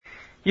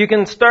You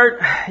can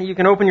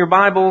open your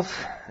Bibles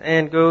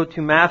and go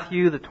to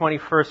Matthew, the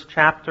 21st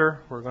chapter.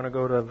 We're going to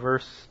go to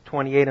verse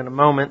 28 in a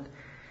moment.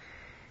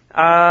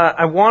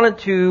 I wanted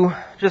to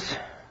just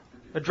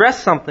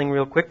address something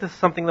real quick. This is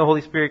something the Holy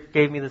Spirit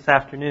gave me this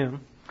afternoon.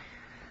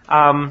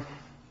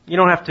 You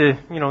don't have to,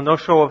 no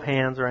show of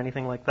hands or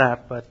anything like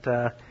that,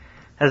 but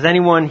has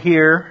anyone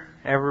here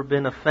ever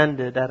been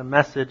offended at a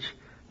message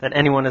that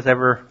anyone has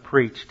ever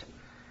preached?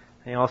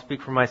 I'll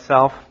speak for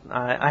myself.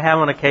 I have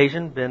on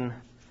occasion been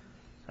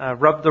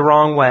rubbed the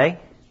wrong way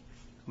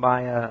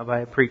by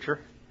a preacher,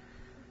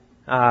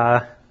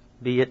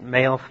 be it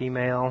male,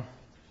 female,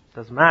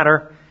 doesn't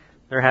matter.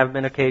 There have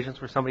been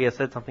occasions where somebody has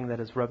said something that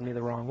has rubbed me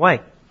the wrong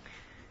way.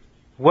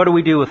 What do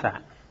we do with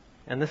that?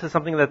 And this is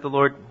something that the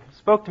Lord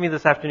spoke to me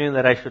this afternoon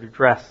that I should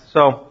address.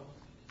 So,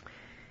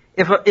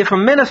 if a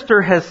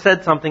minister has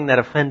said something that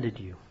offended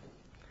you,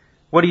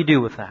 what do you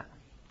do with that?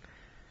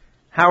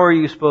 How are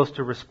you supposed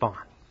to respond?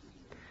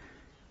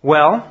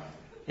 Well,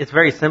 it's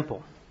very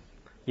simple.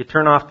 You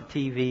turn off the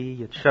TV,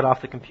 you shut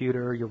off the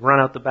computer, you run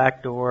out the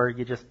back door,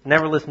 you just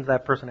never listen to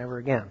that person ever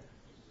again.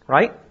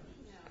 Right?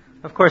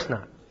 Yeah. Of course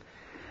not.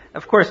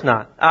 Of course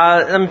not.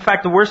 In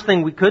fact, the worst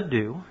thing we could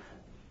do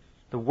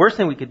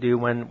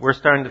when we're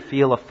starting to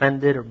feel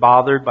offended or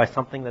bothered by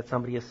something that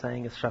somebody is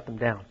saying is shut them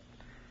down.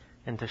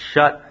 And to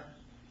shut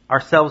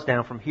ourselves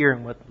down from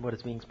hearing what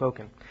is being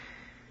spoken.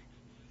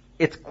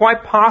 It's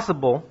quite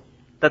possible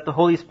that the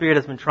Holy Spirit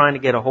has been trying to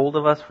get a hold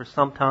of us for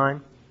some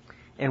time,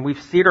 and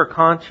we've seared our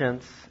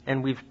conscience,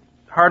 and we've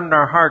hardened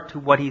our heart to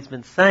what He's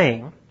been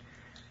saying,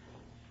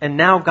 and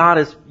now God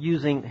is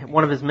using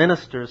one of His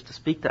ministers to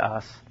speak to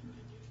us,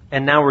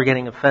 and now we're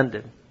getting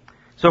offended.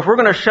 So if we're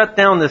going to shut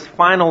down this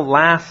final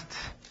last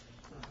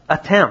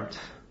attempt,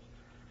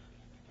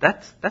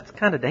 that's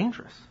kind of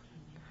dangerous.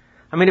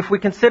 I mean, if we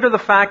consider the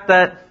fact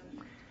that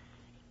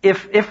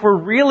if we're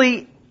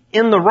really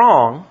in the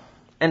wrong,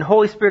 and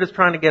Holy Spirit is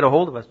trying to get a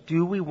hold of us,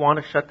 do we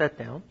want to shut that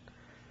down?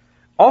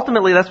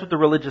 Ultimately, that's what the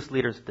religious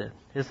leaders did,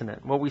 isn't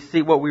it? What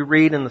we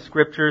read in the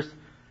scriptures,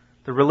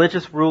 the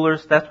religious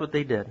rulers, that's what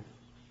they did.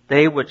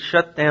 They would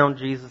shut down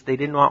Jesus. They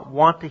did not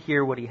want to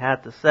hear what He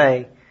had to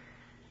say.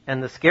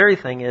 And the scary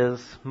thing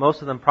is, most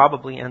of them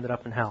probably ended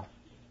up in hell.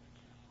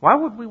 Why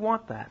would we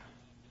want that?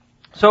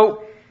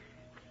 So,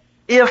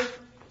 if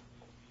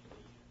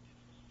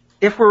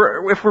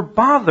we're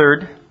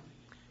bothered,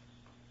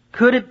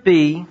 could it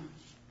be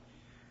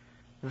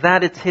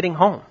that it's hitting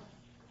home?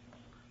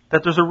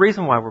 That there's a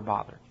reason why we're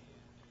bothered.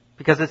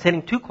 Because it's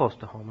hitting too close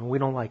to home and we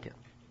don't like it.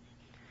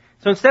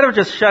 So instead of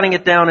just shutting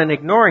it down and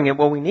ignoring it,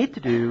 what we need to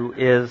do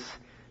is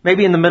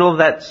maybe in the middle of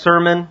that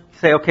sermon,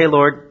 say, okay,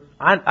 Lord,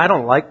 I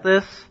don't like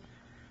this,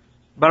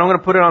 but I'm going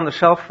to put it on the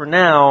shelf for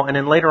now, and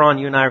then later on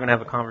you and I are going to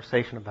have a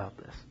conversation about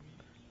this.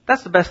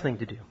 That's the best thing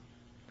to do.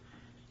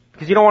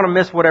 Because you don't want to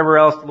miss whatever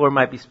else the Lord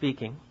might be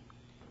speaking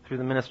through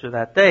the minister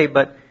that day,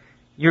 but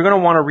you're going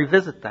to want to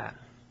revisit that.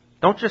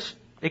 Don't just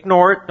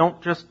ignore it. Don't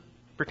just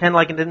pretend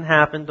like it didn't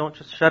happen. Don't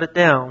just shut it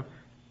down.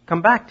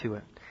 Come back to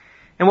it.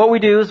 And what we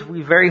do is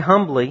we very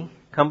humbly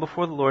come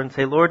before the Lord and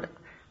say, Lord,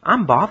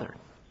 I'm bothered.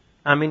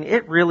 I mean,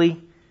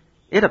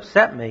 it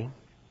upset me.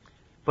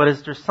 But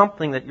is there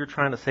something that you're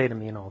trying to say to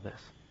me in all this?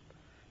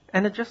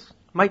 And it just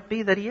might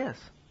be that He is.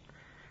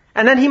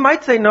 And then He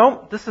might say,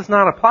 no, this does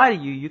not apply to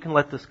you. You can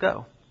let this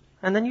go.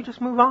 And then you just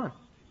move on.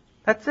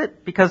 That's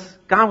it. Because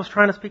God was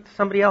trying to speak to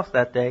somebody else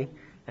that day.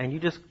 And you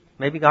just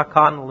maybe got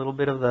caught in a little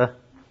bit of the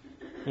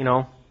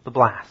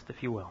blast,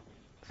 if you will.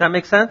 Does that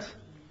make sense?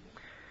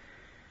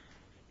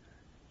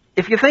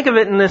 If you think of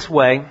it in this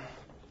way,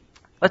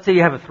 let's say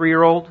you have a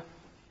 3-year-old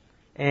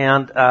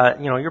and,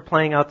 you're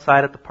playing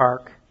outside at the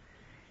park,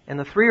 and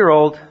the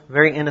 3-year-old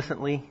very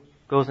innocently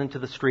goes into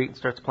the street and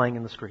starts playing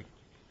in the street.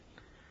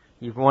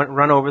 You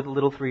run over the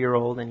little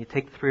 3-year-old and you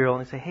take the 3-year-old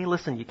and you say, hey,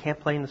 listen, you can't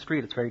play in the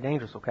street. It's very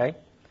dangerous, okay?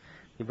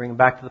 You bring him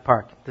back to the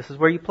park. This is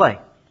where you play.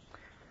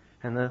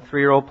 And the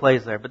 3-year-old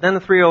plays there. But then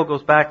the 3-year-old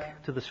goes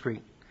back to the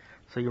street.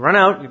 So you run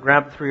out, you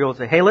grab the 3-year-old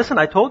and say, hey, listen,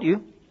 I told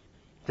you,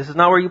 this is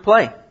not where you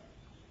play.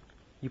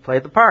 You play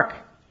at the park.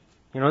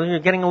 You're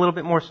getting a little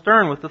bit more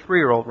stern with the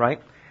 3-year-old,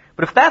 right?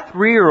 But if that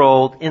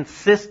 3-year-old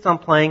insists on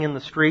playing in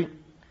the street,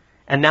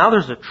 and now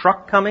there's a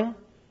truck coming,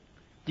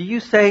 do you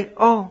say,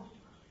 oh,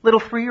 little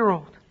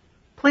 3-year-old,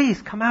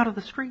 please come out of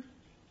the street?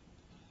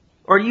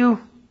 Or do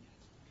you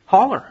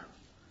holler?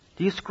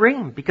 Do you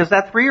scream? Because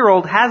that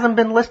 3-year-old hasn't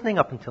been listening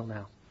up until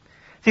now.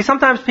 See,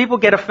 sometimes people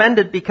get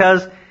offended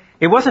because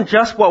it wasn't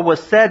just what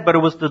was said, but it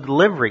was the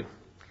delivery.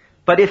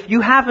 But if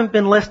you haven't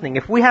been listening,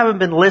 if we haven't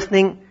been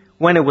listening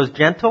when it was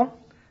gentle,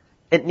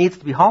 it needs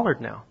to be hollered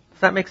now.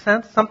 Does that make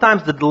sense?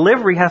 Sometimes the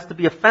delivery has to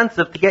be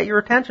offensive to get your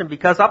attention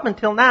because up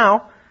until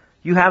now,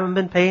 you haven't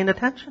been paying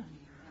attention.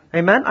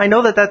 Amen? I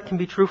know that can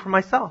be true for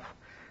myself.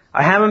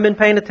 I haven't been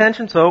paying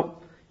attention, so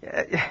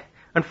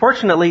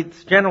unfortunately,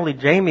 it's generally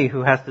Jamie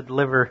who has to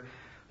deliver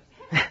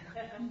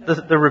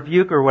the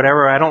rebuke or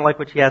whatever. I don't like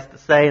what she has to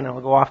say, and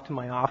I'll go off to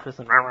my office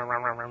and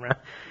oh,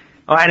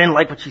 I didn't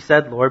like what she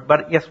said, Lord.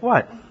 But guess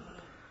what?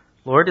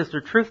 Lord, is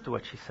there truth to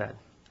what she said?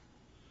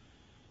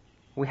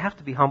 We have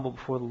to be humble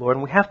before the Lord,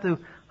 and we have to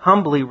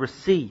humbly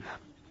receive.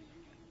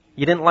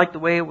 You didn't like the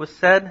way it was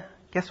said?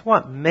 Guess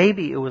what?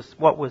 Maybe it was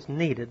what was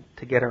needed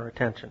to get our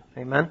attention.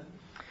 Amen?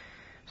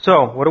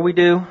 So, what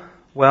do?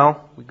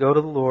 Well, we go to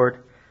the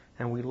Lord,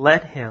 and we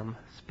let Him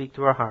speak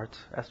to our hearts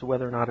as to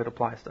whether or not it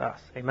applies to us.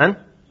 Amen?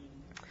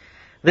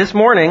 This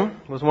morning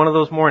was one of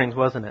those mornings,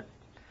 wasn't it?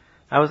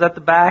 I was at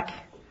the back,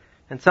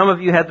 and some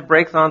of you had the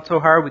brakes on so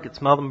hard we could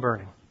smell them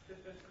burning.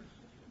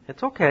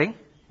 It's okay.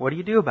 What do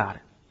you do about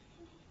it?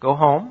 Go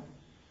home,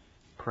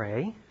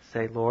 pray,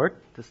 say, Lord,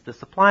 does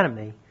this apply to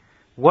me?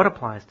 What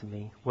applies to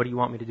me? What do you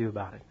want me to do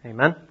about it?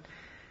 Amen?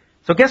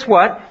 So guess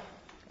what?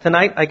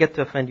 Tonight I get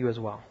to offend you as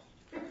well.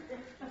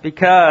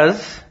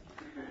 Because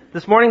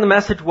this morning the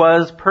message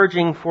was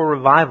purging for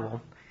revival.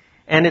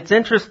 And it's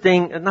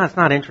interesting. No, it's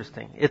not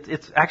interesting.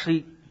 It's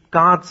actually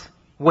God's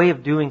way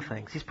of doing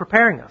things. He's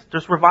preparing us.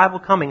 There's revival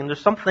coming, and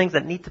there's some things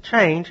that need to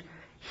change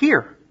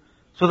here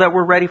so that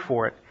we're ready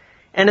for it.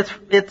 And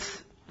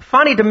it's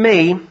funny to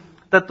me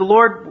that the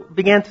Lord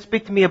began to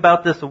speak to me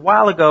about this a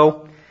while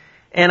ago,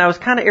 and I was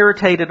kind of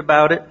irritated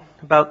about it,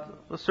 about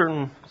a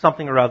certain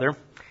something or other.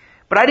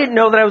 But I didn't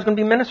know that I was going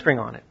to be ministering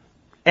on it.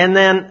 And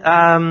then,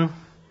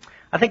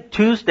 I think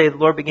Tuesday the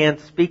Lord began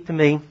to speak to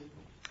me.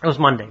 It was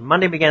Monday.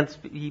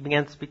 He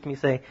began to speak to me,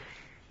 say,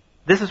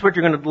 this is what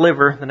you're going to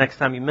deliver the next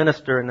time you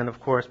minister. And then, of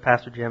course,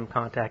 Pastor Jim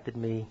contacted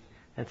me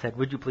and said,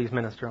 would you please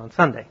minister on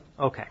Sunday?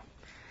 Okay.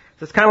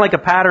 So it's kind of like a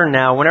pattern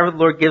now. Whenever the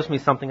Lord gives me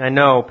something, I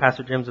know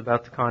Pastor Jim's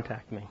about to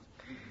contact me.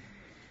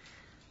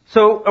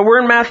 So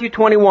we're in Matthew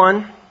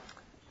 21.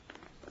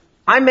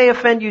 I may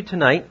offend you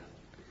tonight,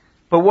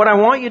 but what I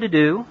want you to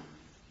do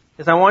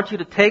is I want you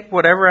to take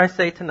whatever I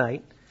say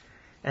tonight,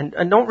 and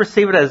don't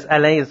receive it as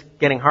LA is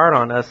getting hard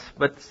on us,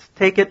 but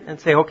take it and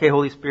say, okay,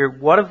 Holy Spirit,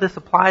 what if this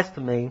applies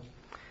to me?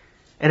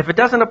 And if it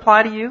doesn't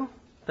apply to you,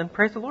 then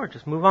praise the Lord.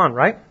 Just move on,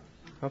 right?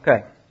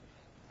 Okay.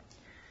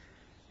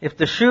 If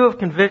the shoe of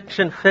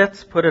conviction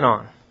fits, put it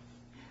on.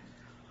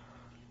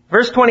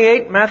 Verse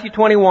 28, Matthew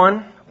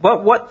 21,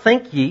 but what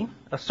think ye?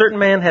 A certain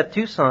man had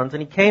 2 sons,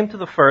 and he came to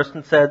the first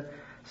and said,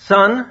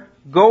 Son,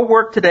 go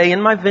work today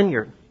in my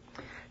vineyard.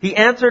 He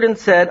answered and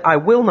said, I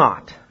will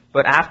not.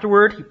 But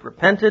afterward he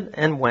repented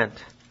and went.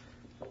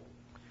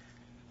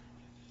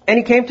 And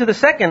he came to the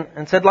second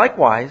and said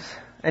likewise.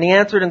 And he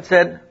answered and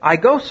said, I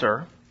go,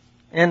 sir,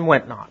 and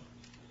went not.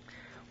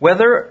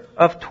 Whether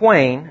of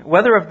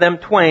them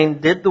twain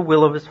did the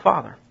will of his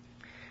father?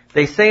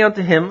 They say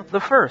unto him, the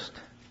first.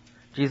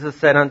 Jesus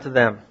said unto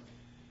them,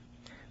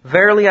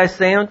 Verily I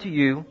say unto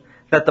you,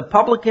 that the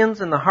publicans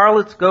and the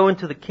harlots go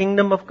into the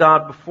kingdom of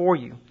God before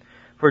you.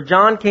 For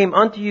John came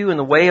unto you in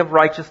the way of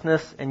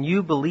righteousness, and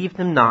you believed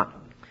him not.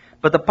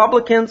 But the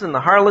publicans and the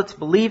harlots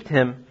believed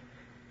him,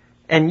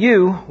 and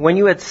you, when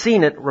you had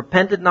seen it,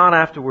 repented not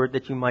afterward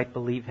that you might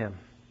believe him.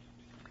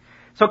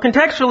 So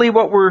contextually,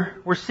 what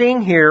we're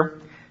seeing here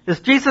is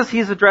Jesus,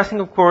 he's addressing,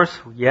 of course,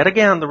 yet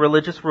again, the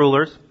religious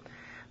rulers.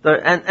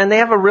 And they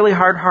have a really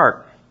hard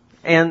heart.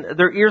 And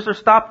their ears are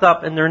stopped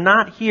up, and they're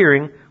not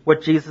hearing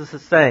what Jesus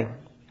is saying.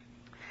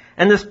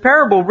 And this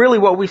parable, really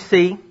what we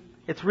see,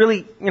 it's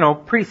really,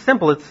 pretty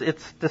simple.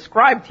 It's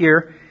described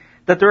here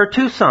that there are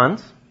 2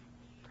 sons.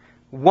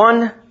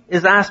 One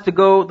is asked to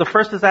go, the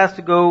first is asked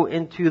to go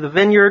into the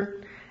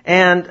vineyard,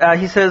 and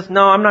he says,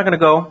 no, I'm not going to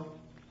go.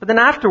 But then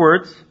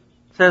afterwards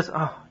says,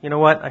 oh, you know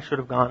what, I should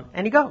have gone.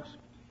 And he goes.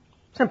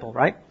 Simple,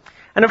 right?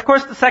 And of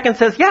course the second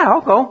says, yeah,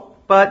 I'll go,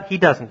 but he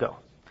doesn't go.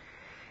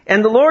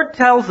 And the Lord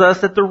tells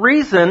us that the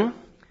reason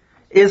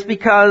is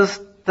because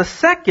the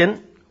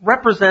second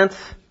represents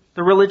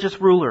the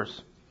religious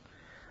rulers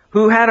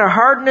who had a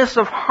hardness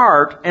of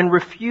heart and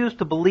refused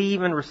to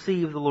believe and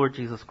receive the Lord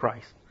Jesus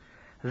Christ.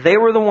 They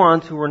were the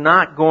ones who were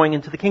not going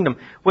into the kingdom.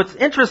 What's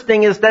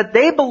interesting is that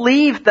they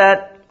believed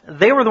that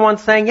they were the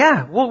ones saying,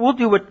 yeah, we'll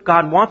do what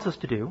God wants us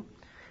to do.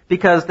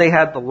 Because they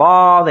had the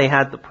law, they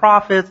had the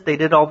prophets, they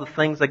did all the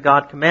things that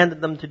God commanded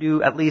them to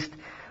do, at least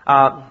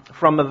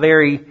from a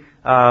very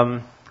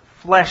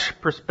flesh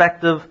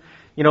perspective,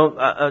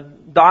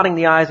 dotting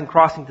the I's and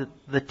crossing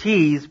the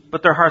T's,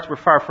 but their hearts were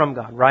far from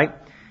God, right?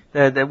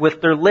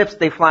 With their lips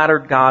they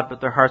flattered God,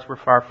 but their hearts were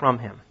far from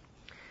Him.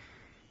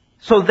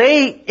 So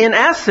they, in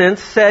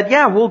essence, said,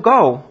 yeah, we'll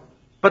go,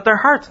 but their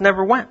hearts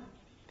never went.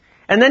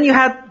 And then you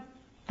had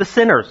the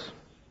sinners.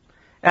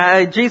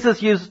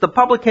 Jesus uses the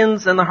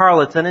publicans and the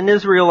harlots, and in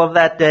Israel of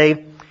that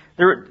day,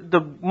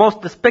 the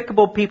most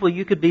despicable people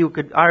you could be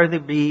could either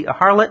be a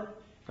harlot,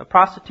 a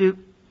prostitute,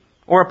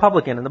 or a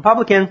publican. And the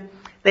publican,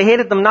 they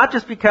hated them not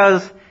just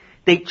because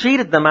they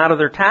cheated them out of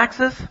their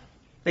taxes.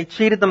 They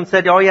cheated them and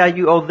said, oh yeah,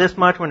 you owe this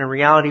much, when in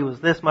reality it was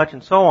this much,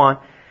 and so on.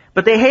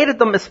 But they hated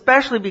them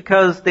especially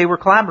because they were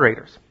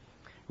collaborators.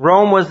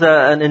 Rome was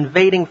an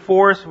invading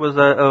force, was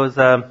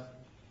a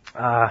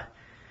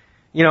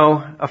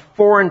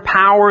foreign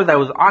power that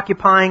was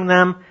occupying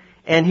them.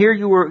 And here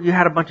you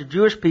had a bunch of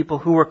Jewish people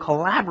who were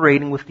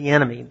collaborating with the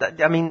enemy.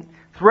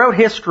 Throughout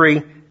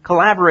history,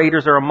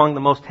 collaborators are among the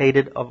most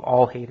hated of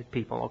all hated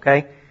people,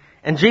 okay?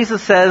 And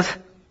Jesus says,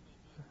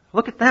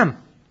 look at them.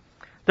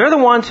 They're the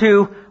ones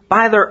who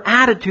by their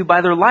attitude,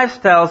 by their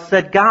lifestyle,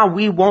 said, God,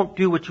 we won't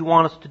do what you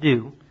want us to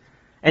do.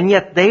 And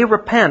yet they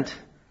repent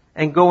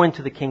and go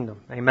into the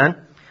kingdom. Amen?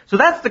 So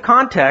that's the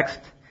context.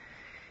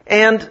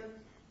 And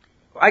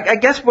I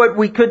guess what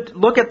we could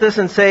look at this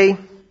and say,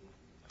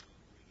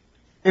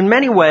 in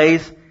many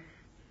ways,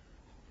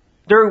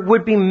 there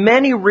would be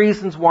many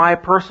reasons why a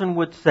person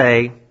would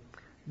say,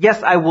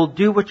 yes, I will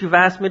do what you've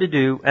asked me to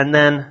do, and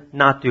then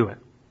not do it.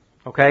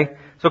 Okay?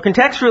 So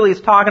contextually,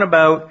 it's talking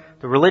about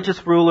the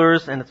religious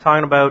rulers, and it's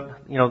talking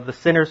about, the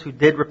sinners who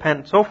did repent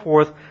and so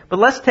forth. But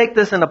let's take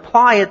this and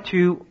apply it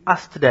to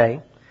us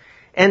today,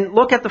 and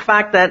look at the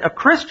fact that a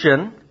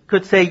Christian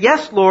could say,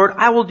 yes, Lord,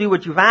 I will do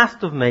what you've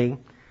asked of me,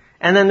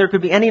 and then there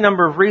could be any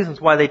number of reasons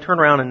why they turn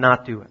around and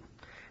not do it.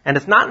 And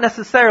it's not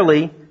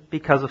necessarily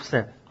because of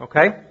sin.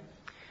 Okay?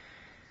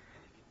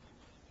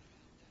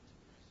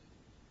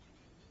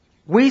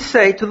 We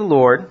say to the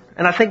Lord,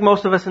 and I think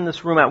most of us in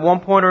this room at one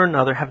point or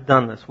another have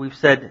done this. We've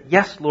said,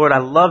 yes, Lord, I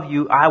love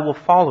you. I will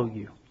follow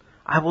you.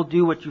 I will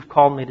do what you've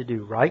called me to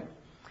do, right?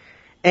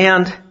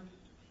 And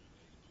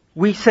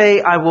we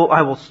say, I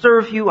will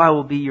serve you. I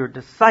will be your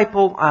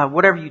disciple.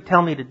 Whatever you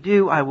tell me to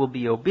do, I will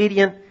be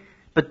obedient.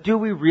 But do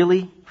we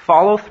really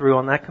follow through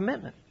on that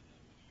commitment?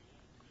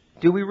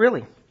 Do we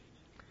really?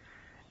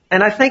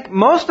 And I think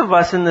most of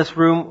us in this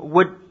room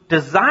would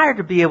desire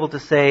to be able to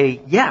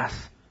say, yes,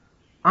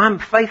 I'm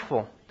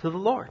faithful to the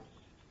Lord.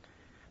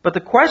 But the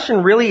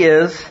question really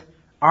is,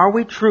 are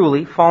we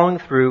truly following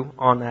through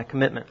on that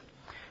commitment?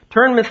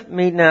 Turn with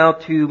me now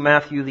to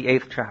Matthew, the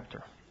 8th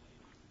chapter.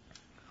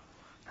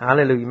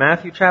 Hallelujah.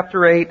 Matthew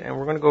chapter 8, and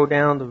we're going to go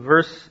down to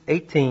verse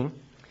 18.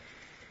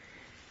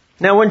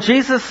 Now when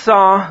Jesus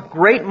saw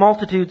great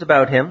multitudes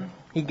about him,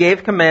 he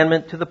gave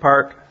commandment to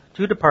depart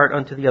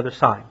unto the other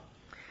side.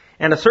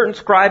 And a certain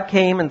scribe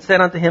came and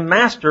said unto him,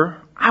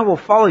 Master, I will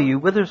follow you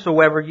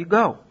whithersoever you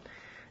go.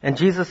 And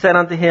Jesus said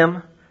unto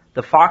him,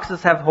 The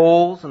foxes have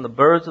holes, and the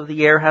birds of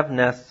the air have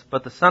nests,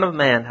 but the Son of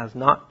Man has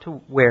not to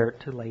where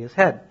to lay his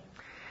head.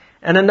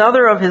 And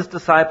another of his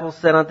disciples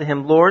said unto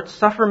him, Lord,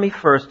 suffer me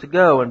first to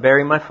go and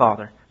bury my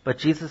father. But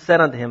Jesus said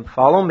unto him,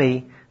 Follow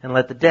me, and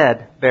let the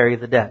dead bury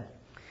the dead.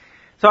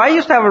 So I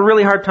used to have a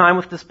really hard time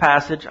with this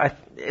passage.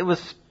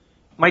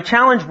 My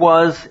challenge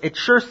was, it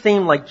sure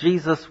seemed like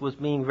Jesus was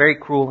being very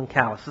cruel and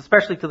callous,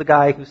 especially to the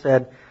guy who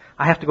said,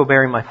 I have to go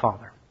bury my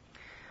father.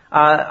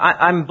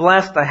 I'm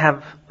blessed. I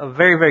have a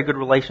very, very good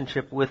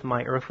relationship with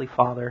my earthly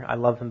father. I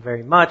love him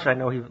very much. I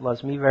know he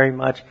loves me very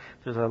much.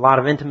 There's a lot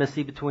of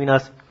intimacy between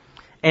us.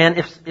 And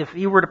if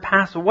he were to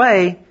pass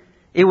away,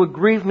 it would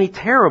grieve me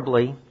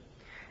terribly.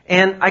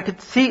 And I could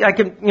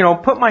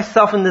put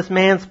myself in this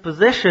man's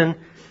position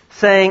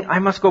saying, I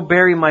must go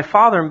bury my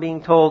father, and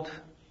being told,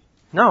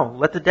 no,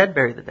 let the dead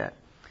bury the dead.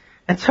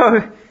 And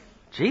so,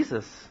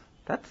 Jesus,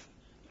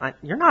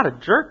 you're not a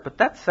jerk, but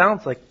that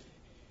sounds like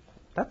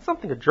that's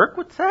something a jerk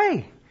would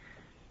say.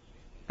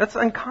 That's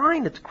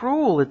unkind. It's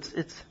cruel.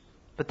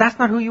 But that's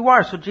not who you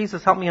are. So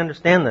Jesus, help me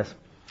understand this.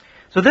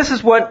 So this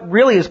is what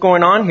really is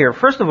going on here.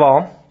 First of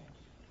all,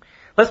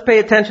 let's pay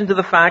attention to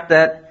the fact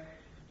that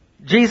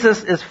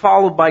Jesus is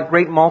followed by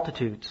great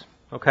multitudes.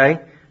 Okay?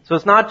 So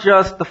it's not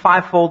just the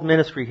fivefold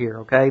ministry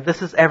here. Okay?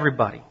 This is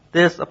everybody.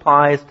 This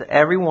applies to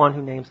everyone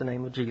who names the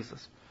name of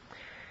Jesus.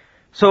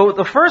 So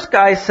the first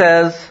guy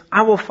says,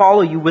 I will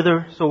follow you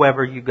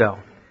whithersoever you go.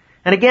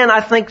 And again, I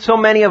think so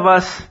many of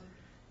us,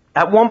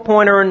 at one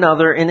point or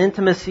another, in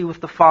intimacy with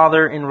the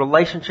Father, in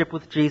relationship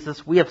with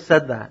Jesus, we have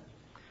said that.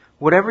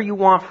 Whatever you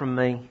want from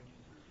me,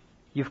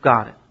 you've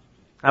got it.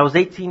 I was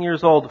 18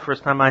 years old the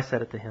first time I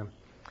said it to him.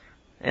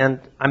 And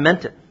I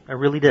meant it. I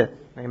really did.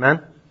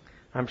 Amen?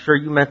 I'm sure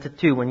you meant it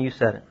too when you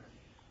said it.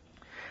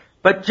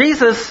 But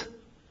Jesus,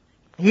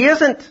 he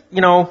isn't,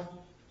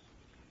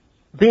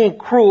 being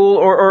cruel,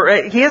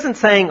 or he isn't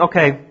saying,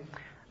 okay,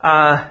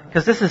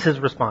 because this is his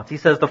response. He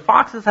says, the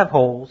foxes have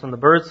holes, and the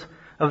birds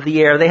of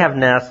the air, they have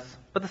nests,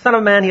 but the Son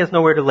of Man, he has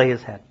nowhere to lay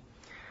his head.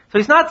 So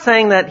he's not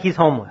saying that he's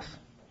homeless.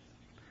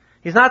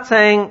 He's not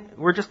saying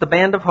we're just a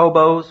band of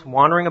hobos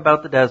wandering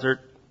about the desert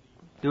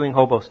doing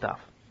hobo stuff.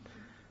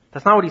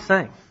 That's not what he's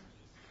saying.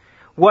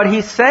 What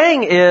he's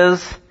saying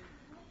is,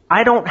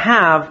 I don't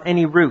have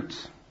any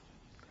roots.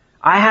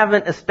 I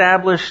haven't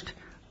established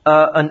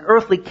an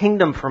earthly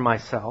kingdom for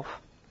myself.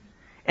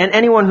 And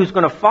anyone who's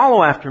going to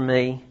follow after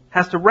me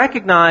has to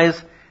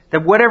recognize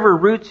that whatever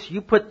roots you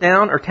put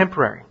down are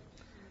temporary.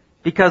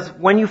 Because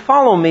when you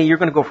follow me, you're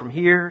going to go from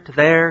here to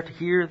there, to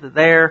here, to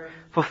there,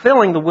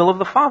 fulfilling the will of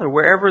the Father,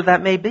 wherever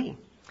that may be.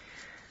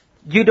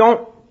 You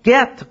don't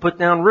get to put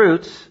down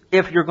roots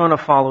if you're going to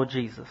follow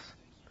Jesus.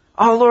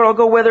 Oh, Lord, I'll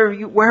go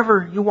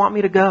wherever you want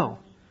me to go.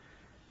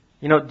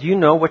 Do you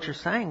know what you're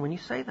saying when you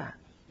say that?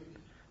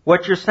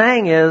 What you're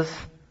saying is,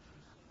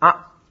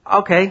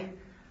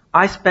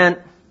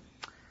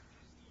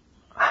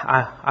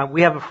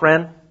 we have a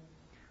friend,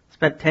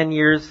 spent 10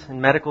 years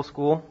in medical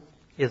school,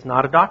 is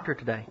not a doctor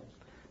today.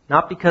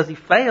 Not because he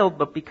failed,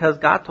 but because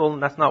God told him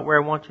that's not where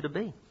I want you to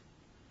be.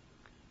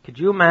 Could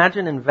you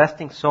imagine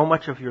investing so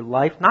much of your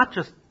life, not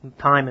just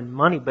time and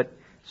money, but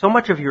so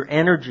much of your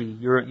energy,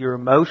 your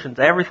emotions,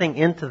 everything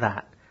into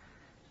that,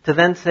 to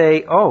then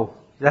say, oh,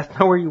 that's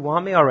not where you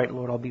want me? All right,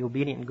 Lord, I'll be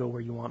obedient and go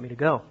where you want me to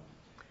go.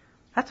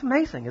 That's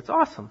amazing. It's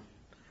awesome.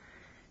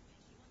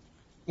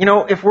 You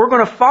know, if we're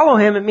going to follow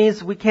Him, it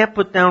means we can't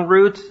put down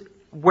roots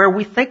where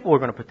we think we're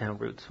going to put down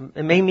roots.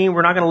 It may mean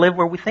we're not going to live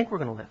where we think we're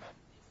going to live.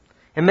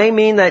 It may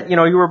mean that, you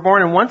know, you were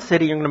born in one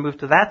city, you're going to move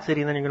to that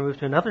city, and then you're going to move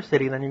to another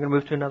city, and then you're going to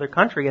move to another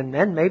country, and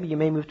then maybe you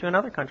may move to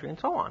another country, and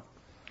so on.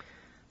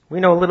 We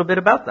know a little bit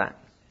about that.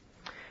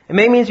 It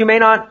may mean you may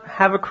not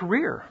have a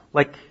career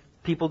like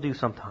people do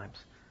sometimes.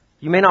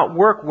 You may not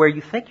work where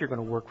you think you're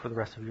going to work for the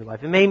rest of your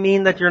life. It may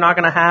mean that you're not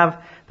going to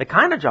have the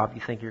kind of job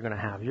you think you're going to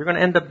have. You're going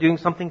to end up doing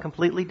something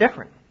completely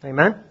different.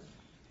 Amen?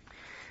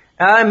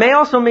 It may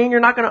also mean you're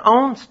not going to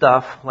own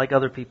stuff like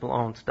other people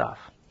own stuff.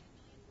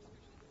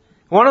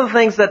 One of the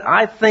things that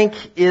I think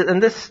is,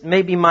 and this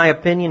may be my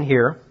opinion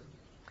here,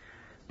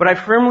 but I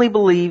firmly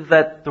believe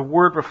that the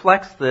Word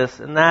reflects this,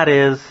 and that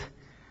is,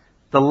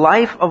 the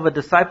life of a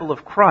disciple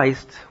of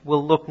Christ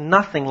will look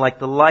nothing like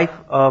the life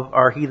of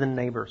our heathen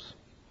neighbors.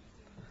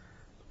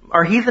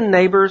 Our heathen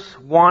neighbors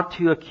want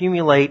to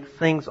accumulate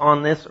things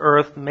on this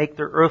earth, make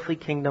their earthly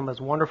kingdom as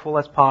wonderful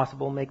as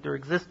possible, make their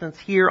existence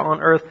here on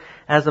earth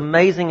as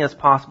amazing as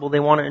possible. They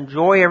want to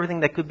enjoy everything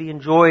that could be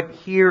enjoyed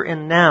here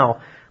and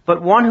now.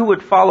 But one who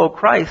would follow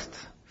Christ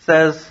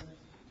says,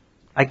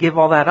 I give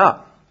all that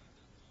up.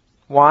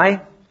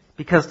 Why?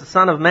 Because the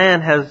Son of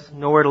Man has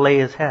nowhere to lay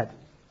His head,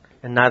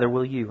 and neither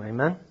will you.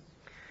 Amen?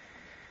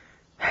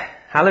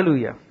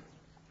 Hallelujah.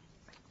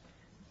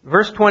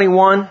 Verse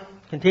 21,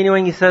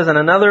 continuing, he says, And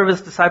another of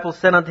His disciples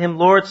said unto Him,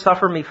 Lord,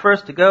 suffer me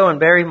first to go and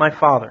bury my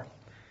father.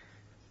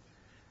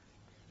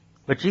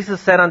 But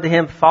Jesus said unto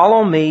him,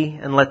 Follow me,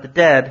 and let the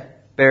dead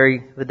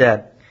bury the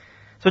dead.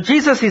 So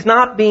Jesus, He's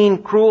not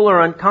being cruel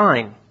or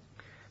unkind.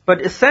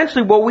 But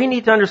essentially what we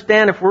need to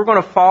understand if we're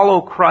going to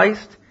follow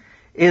Christ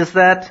is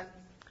that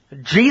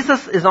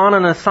Jesus is on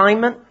an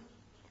assignment,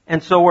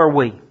 and so are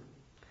we.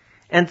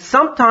 And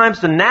sometimes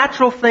the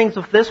natural things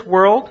of this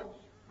world,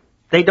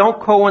 they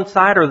don't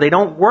coincide or they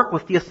don't work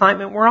with the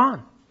assignment we're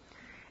on.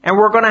 And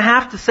we're going to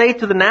have to say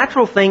to the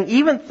natural thing,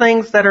 even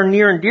things that are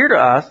near and dear to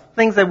us,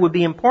 things that would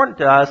be important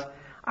to us,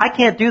 I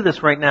can't do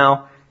this right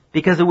now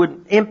because it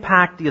would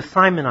impact the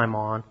assignment I'm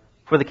on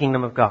for the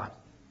kingdom of God.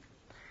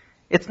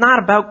 It's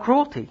not about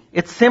cruelty.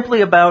 It's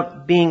simply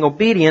about being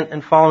obedient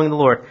and following the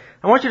Lord.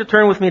 I want you to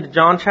turn with me to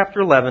John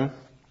chapter 11,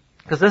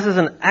 because this is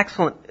an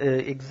excellent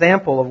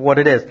example of what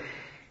it is.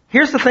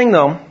 Here's the thing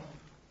though,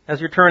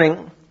 as you're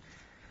turning,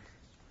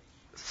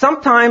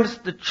 sometimes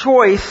the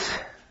choice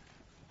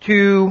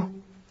to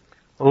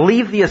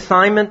leave the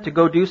assignment to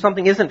go do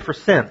something isn't for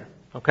sin,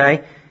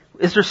 okay?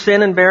 Is there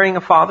sin in burying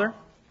a father?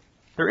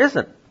 There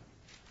isn't,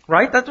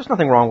 right? There's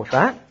nothing wrong with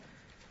that.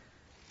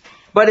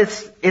 But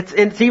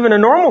it's even a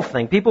normal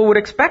thing. People would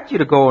expect you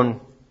to go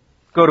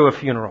to a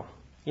funeral.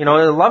 You know,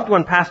 a loved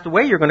one passed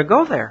away, you're going to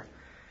go there.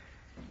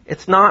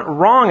 It's not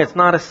wrong, it's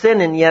not a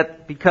sin, and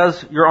yet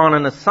because you're on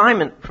an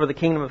assignment for the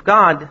kingdom of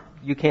God,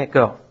 you can't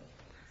go.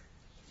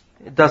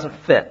 It doesn't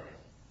fit.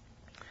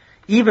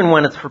 Even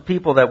when it's for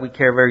people that we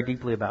care very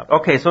deeply about.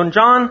 Okay, so in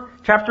John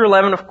chapter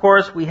 11, of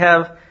course, we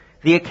have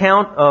the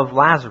account of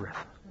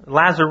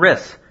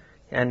Lazarus.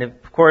 And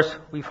of course,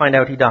 we find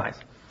out he dies.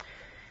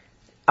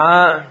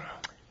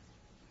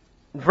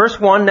 Verse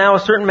 1, Now a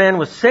certain man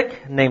was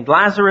sick, named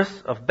Lazarus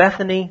of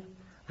Bethany,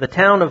 the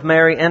town of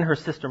Mary and her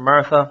sister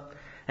Martha.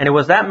 And it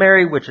was that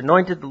Mary which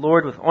anointed the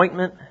Lord with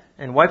ointment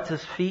and wiped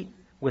His feet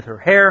with her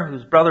hair,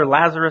 whose brother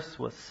Lazarus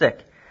was sick.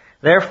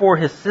 Therefore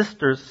His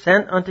sisters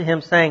sent unto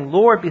Him, saying,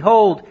 Lord,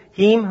 behold,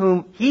 he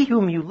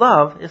whom you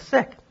love is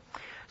sick.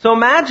 So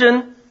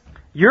imagine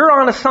you're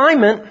on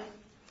assignment,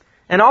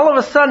 and all of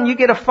a sudden you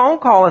get a phone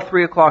call at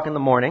 3 o'clock in the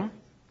morning,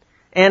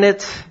 and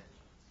it's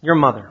your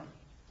mother,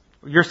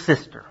 your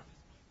sister,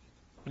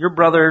 your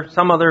brother,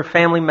 some other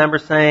family member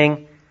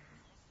saying,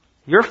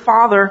 your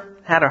father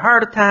had a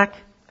heart attack,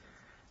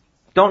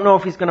 don't know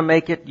if he's going to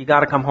make it, you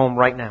got to come home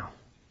right now.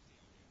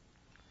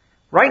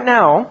 Right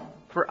now,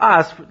 for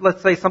us,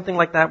 let's say something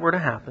like that were to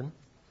happen,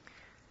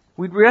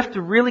 we'd have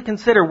to really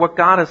consider what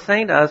God is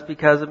saying to us,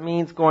 because it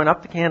means going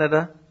up to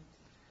Canada,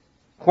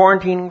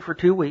 quarantining for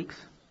 2 weeks,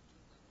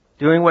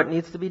 doing what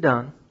needs to be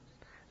done,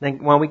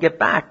 then when we get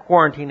back,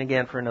 quarantine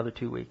again for another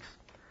 2 weeks.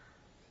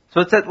 So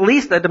it's at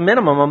least at a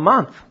minimum a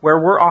month where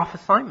we're off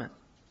assignment.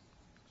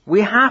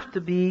 We have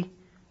to be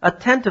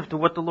attentive to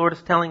what the Lord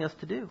is telling us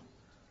to do.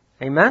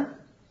 Amen?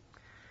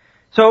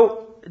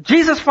 So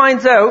Jesus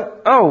finds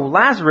out, oh,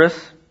 Lazarus,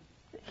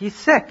 he's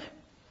sick.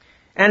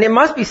 And it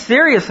must be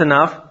serious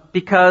enough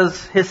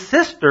because his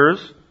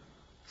sisters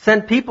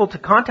sent people to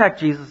contact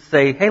Jesus and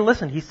say, hey,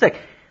 listen, he's sick.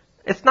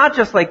 It's not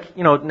just like,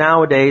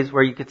 nowadays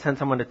where you could send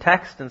someone a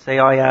text and say,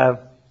 oh yeah,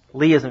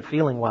 Lee isn't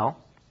feeling well.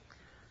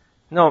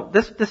 No,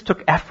 this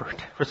took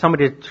effort for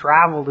somebody to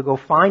travel to go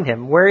find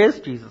him. Where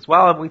is Jesus?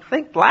 Well, we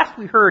think last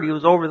we heard he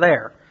was over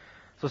there.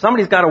 So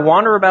somebody's got to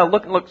wander about,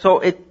 look.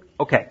 So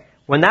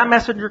when that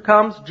messenger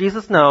comes,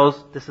 Jesus knows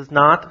this is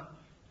not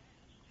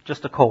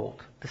just a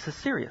cold. This is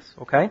serious,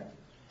 okay?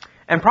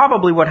 And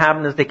probably what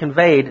happened is they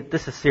conveyed,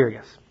 this is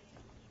serious.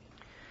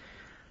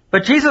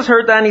 But Jesus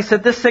heard that and he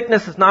said, this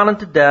sickness is not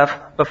unto death,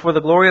 but for the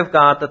glory of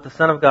God, that the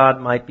Son of God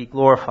might be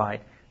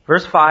glorified.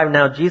 Verse 5,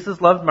 now Jesus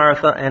loved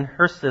Martha and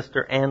her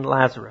sister and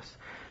Lazarus.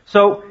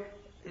 So,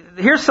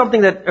 here's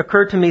something that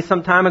occurred to me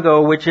some time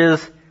ago, which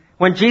is,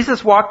 when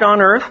Jesus walked on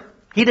earth,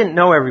 he didn't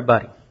know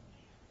everybody.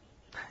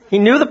 He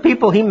knew the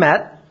people he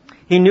met.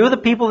 He knew the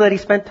people that he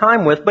spent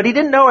time with, but he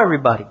didn't know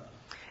everybody.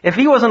 If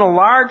he was in a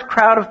large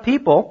crowd of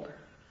people,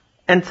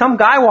 and some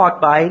guy walked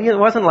by, it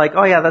wasn't like,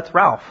 oh yeah, that's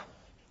Ralph.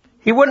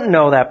 He wouldn't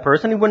know that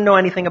person. He wouldn't know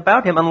anything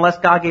about him unless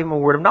God gave him a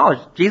word of knowledge.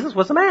 Jesus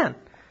was a man.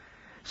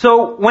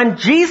 So when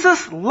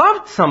Jesus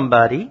loved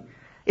somebody,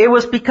 it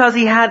was because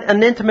he had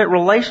an intimate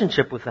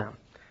relationship with them.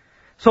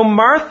 So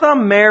Martha,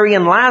 Mary,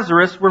 and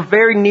Lazarus were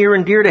very near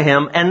and dear to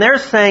him, and they're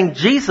saying,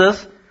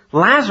 Jesus,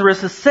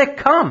 Lazarus is sick,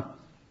 come.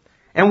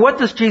 And what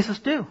does Jesus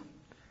do?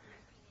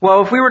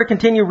 Well, if we were to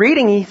continue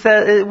reading,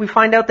 we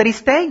find out that he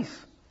stays.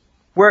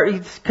 Where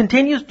he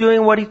continues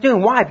doing what he's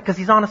doing. Why? Because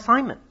he's on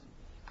assignment.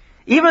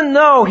 Even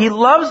though he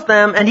loves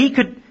them and he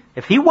could,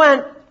 if he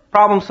went,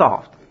 problem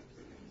solved.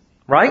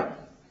 Right?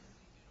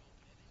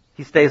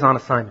 He stays on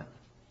assignment.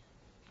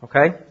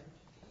 Okay?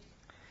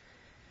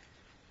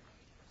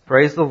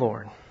 Praise the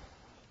Lord.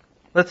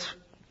 Let's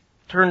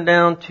turn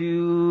down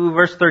to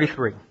verse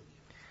 33.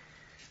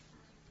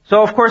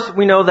 So of course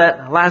we know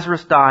that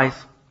Lazarus dies.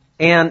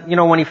 And,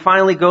 when he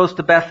finally goes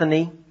to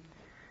Bethany,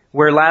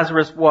 where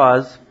Lazarus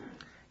was,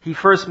 he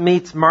first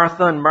meets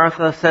Martha, and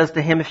Martha says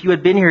to him, if you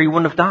had been here, you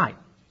wouldn't have died.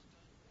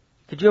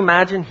 Could you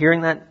imagine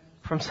hearing that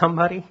from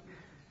somebody?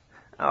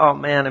 Oh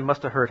man, it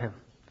must have hurt him.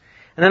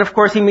 And then of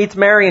course he meets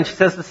Mary, and she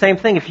says the same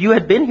thing. If you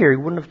had been here,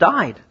 you wouldn't have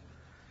died.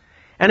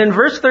 And in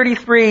verse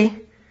 33,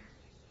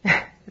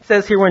 it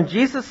says here, when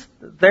Jesus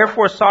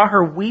therefore saw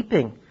her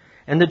weeping,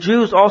 and the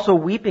Jews also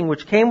weeping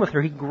which came with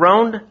her, he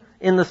groaned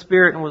in the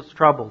spirit and was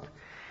troubled.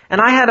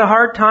 And I had a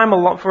hard time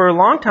for a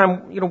long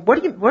time.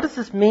 What does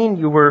this mean?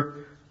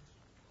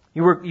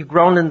 You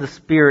groaned in the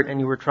spirit and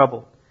you were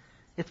troubled.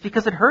 It's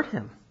because it hurt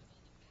him.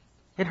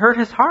 It hurt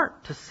his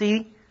heart to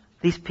see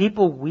these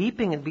people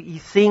weeping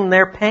and seeing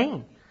their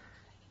pain.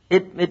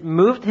 It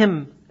moved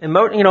him.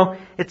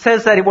 It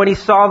says that when he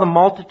saw the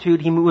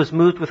multitude, he was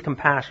moved with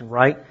compassion.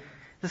 Right?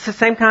 It's the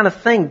same kind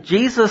of thing.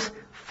 Jesus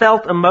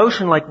felt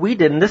emotion like we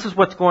did, and this is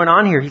what's going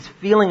on here. He's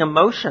feeling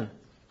emotion.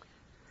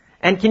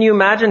 And can you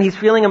imagine, he's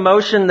feeling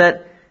emotion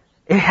that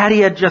had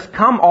he had just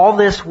come, all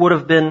this would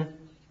have been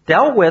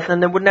dealt with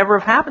and it would never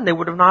have happened. They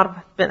would have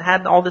not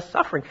had all this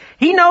suffering.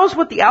 He knows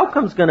what the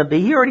outcome's going to be.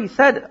 He already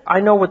said,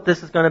 I know what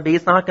this is going to be.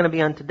 It's not going to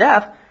be unto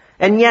death.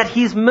 And yet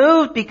he's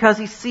moved because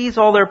he sees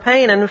all their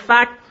pain. And in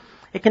fact,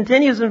 it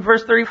continues in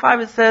verse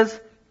 35. It says,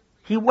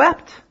 he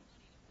wept.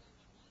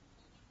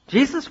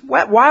 Jesus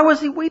wept. Why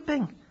was he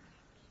weeping?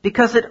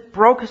 Because it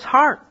broke his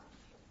heart.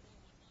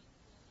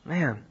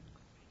 Man.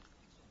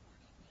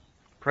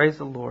 Praise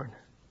the Lord.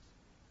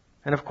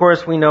 And of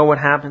course we know what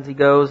happens. He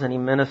goes and he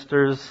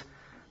ministers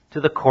to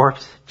the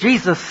corpse.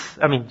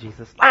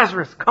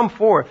 Lazarus, come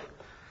forth.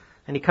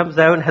 And he comes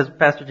out, and as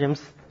Pastor Jim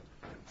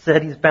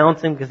said, he's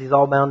bouncing because he's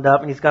all bound up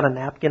and he's got a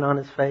napkin on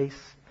his face.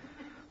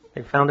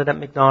 They found it at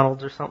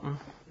McDonald's or something.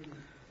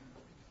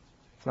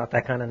 It's not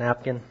that kind of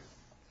napkin.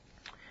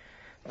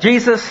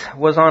 Jesus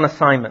was on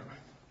assignment.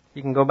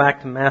 You can go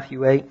back to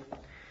Matthew 8.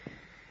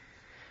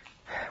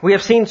 We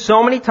have seen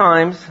so many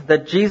times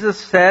that Jesus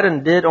said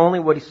and did only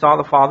what he saw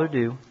the Father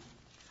do.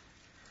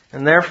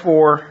 And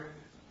therefore,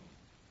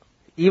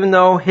 even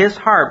though his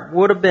heart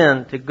would have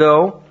been to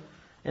go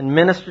and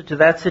minister to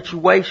that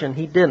situation,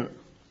 he didn't.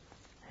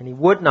 And he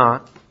would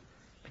not,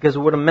 because it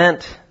would have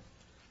meant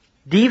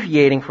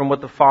deviating from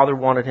what the Father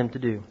wanted him to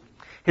do.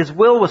 His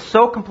will was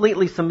so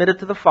completely submitted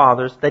to the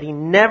Father's that he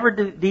never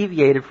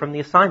deviated from the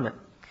assignment.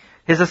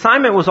 His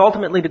assignment was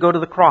ultimately to go to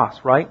the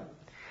cross, right?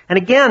 And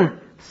again,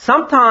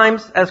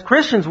 sometimes as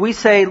Christians we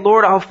say,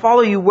 Lord, I'll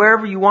follow you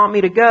wherever you want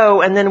me to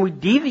go, and then we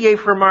deviate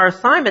from our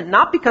assignment,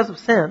 not because of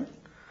sin,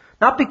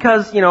 not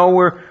because,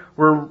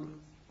 we're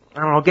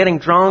getting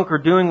drunk or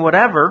doing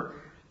whatever,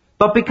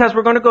 but because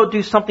we're going to go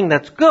do something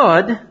that's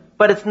good,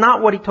 but it's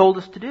not what he told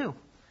us to do.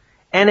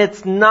 And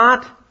it's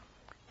not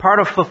part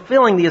of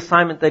fulfilling the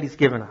assignment that he's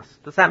given us.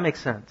 Does that make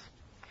sense?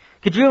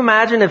 Could you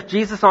imagine if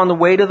Jesus on the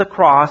way to the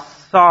cross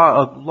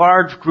saw a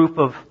large group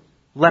of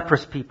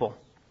leprous people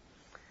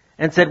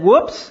and said,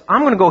 whoops,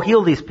 I'm going to go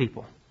heal these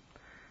people.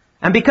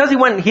 And because he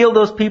went and healed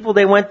those people,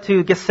 they went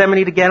to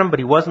Gethsemane to get him, but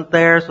he wasn't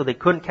there, so they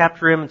couldn't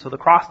capture him, and so the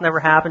cross never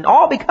happened.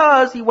 All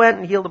because he went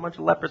and healed a bunch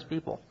of leprous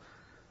people.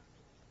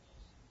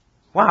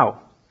 Wow.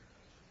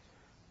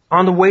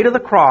 On the way to the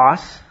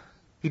cross,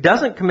 he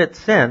doesn't commit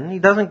sin, he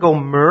doesn't go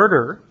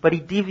murder, but he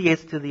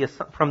deviates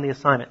from the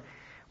assignment.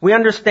 We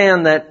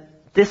understand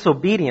that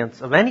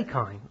disobedience of any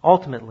kind,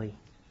 ultimately,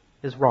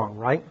 is wrong,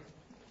 right?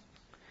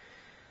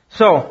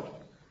 So,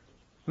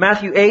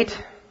 Matthew 8,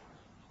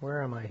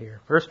 where am I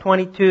here? Verse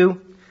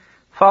 22,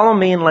 follow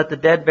me and let the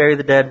dead bury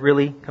the dead,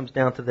 really comes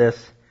down to this.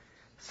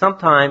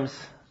 Sometimes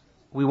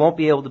we won't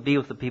be able to be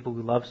with the people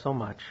we love so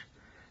much.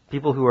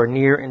 people who are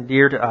near and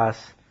dear to us,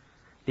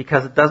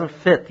 because it doesn't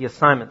fit the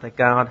assignment that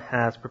God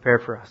has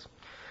prepared for us.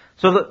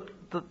 So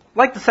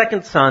like the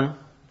second son,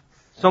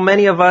 so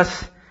many of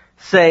us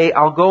say,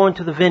 I'll go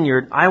into the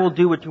vineyard, I will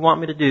do what you want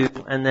me to do,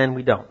 and then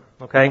we don't.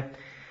 Okay?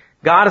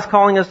 God is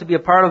calling us to be a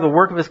part of the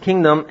work of His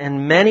kingdom,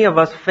 and many of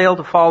us fail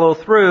to follow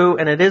through,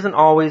 and it isn't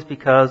always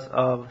because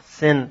of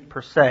sin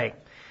per se.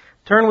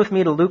 Turn with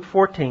me to Luke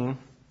 14.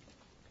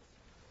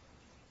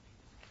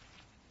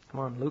 Come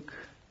on, Luke.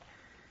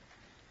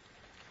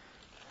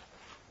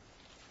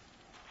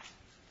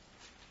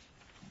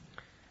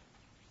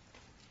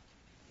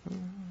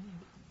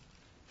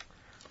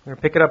 We're going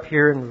to pick it up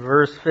here in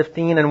verse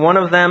 15. And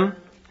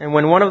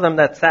when one of them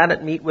that sat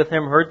at meat with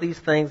him heard these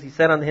things, he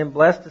said unto him,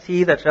 Blessed is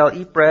he that shall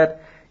eat bread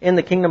in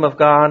the kingdom of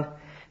God.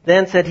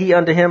 Then said he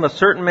unto him, A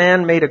certain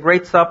man made a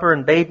great supper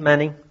and bade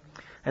many,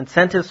 and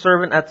sent his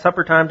servant at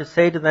supper time to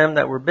say to them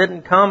that were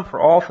bidden, Come,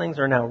 for all things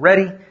are now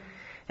ready.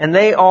 And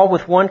they all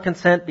with one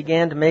consent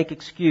began to make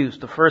excuse.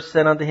 The first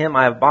said unto him,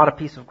 I have bought a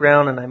piece of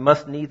ground, and I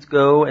must needs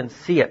go and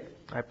see it.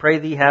 I pray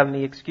thee have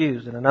me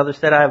excused. And another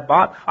said, I have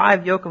bought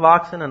 5 yoke of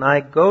oxen, and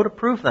I go to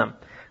prove them.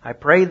 I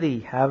pray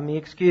thee have me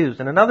excused.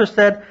 And another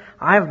said,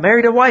 I have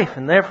married a wife,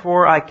 and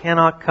therefore I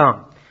cannot come.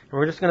 And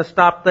we're just going to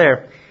stop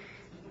there.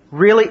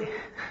 Really?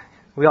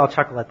 We all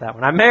chuckle at that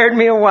one. I married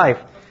me a wife.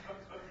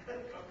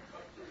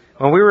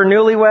 When we were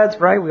newlyweds,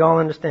 right? We all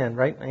understand,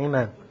 right?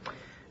 Amen.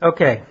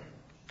 Okay.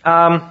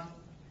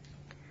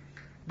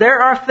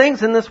 There are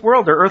things in this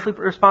world, there are earthly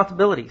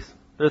responsibilities.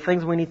 There are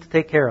things we need to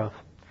take care of.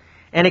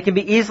 And it can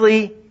be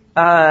easily,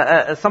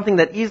 something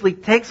that easily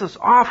takes us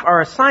off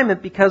our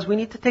assignment because we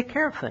need to take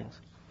care of things.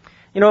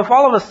 You know, if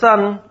all of a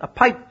sudden a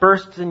pipe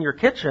bursts in your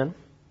kitchen,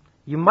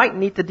 you might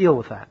need to deal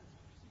with that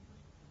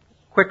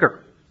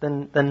quicker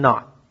than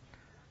not,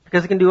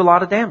 because it can do a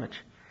lot of damage.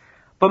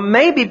 But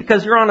maybe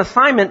because you're on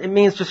assignment, it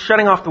means just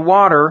shutting off the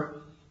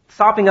water,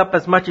 sopping up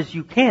as much as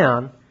you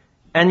can,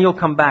 and you'll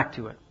come back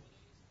to it.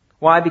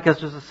 Why? Because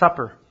there's a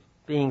supper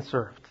being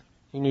served.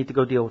 You need to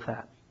go deal with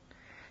that.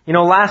 You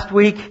know, last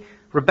week,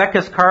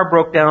 Rebecca's car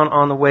broke down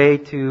on the way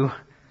to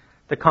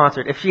the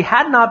concert. If she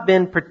had not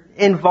been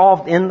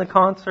involved in the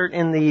concert,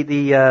 in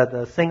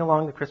the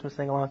sing-along, the Christmas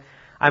sing-along,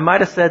 I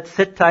might have said,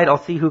 sit tight,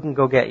 I'll see who can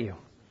go get you.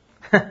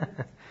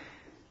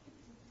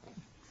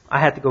 I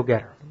had to go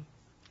get her.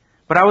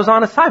 But I was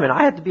on assignment.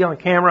 I had to be on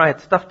camera, I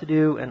had stuff to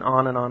do, and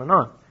on and on and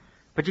on.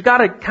 But you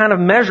gotta kind of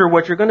measure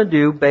what you're gonna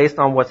do based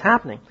on what's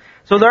happening.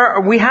 So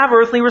we have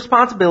earthly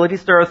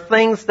responsibilities. There are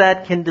things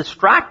that can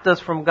distract us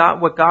from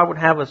God, what God would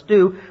have us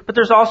do, but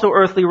there's also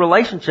earthly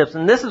relationships.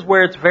 And this is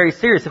where it's very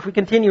serious. If we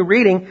continue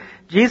reading,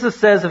 Jesus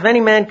says, If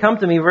any man come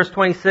to me, verse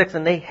 26,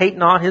 and they hate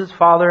not his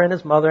father and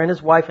his mother and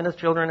his wife and his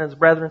children and his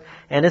brethren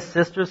and his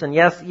sisters, and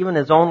yes, even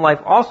his own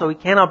life also, he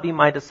cannot be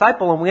my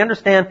disciple. And we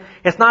understand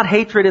it's not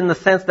hatred in the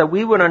sense that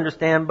we would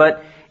understand,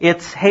 but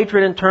it's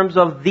hatred in terms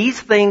of these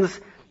things.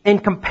 In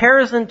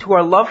comparison to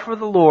our love for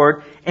the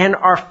Lord and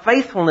our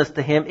faithfulness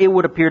to Him, it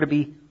would appear to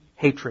be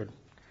hatred.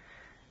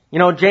 You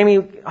know, Jamie,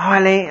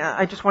 Elaine,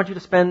 I just want you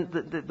to spend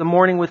the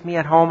morning with me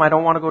at home. I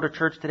don't want to go to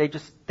church today.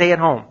 Just stay at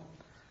home.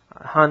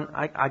 Hon,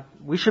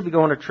 we should be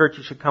going to church.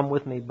 You should come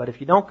with me. But if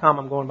you don't come,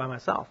 I'm going by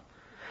myself.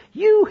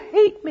 You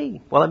hate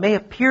me. Well, it may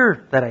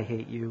appear that I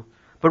hate you,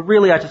 but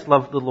really I just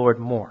love the Lord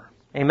more.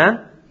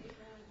 Amen?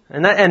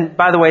 And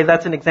by the way,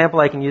 that's an example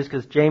I can use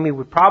because Jamie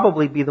would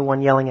probably be the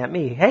one yelling at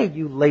me, Hey,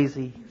 you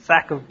lazy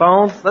sack of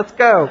bones, let's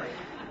go.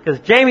 Because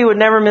Jamie would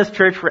never miss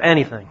church for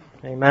anything.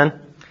 Amen.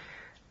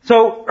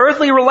 So,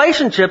 earthly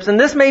relationships, and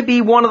this may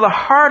be one of the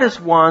hardest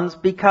ones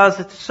because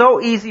it's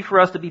so easy for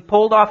us to be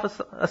pulled off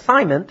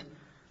assignment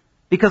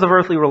because of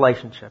earthly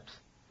relationships.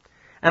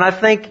 And I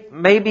think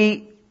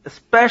maybe,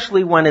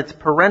 especially when it's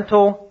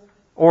parental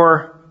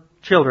or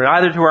children,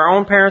 either to our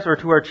own parents or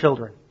to our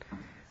children.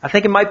 I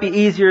think it might be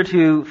easier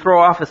to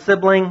throw off a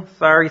sibling.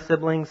 Sorry,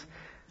 siblings.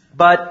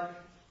 But,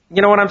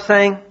 you know what I'm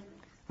saying?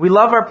 We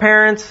love our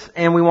parents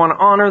and we want to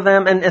honor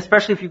them. And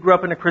especially if you grew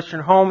up in a Christian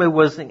home, it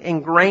was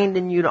ingrained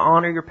in you to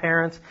honor your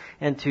parents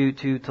and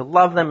to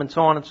love them and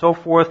so on and so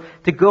forth.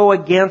 To go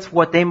against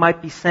what they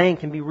might be saying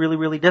can be really,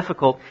 really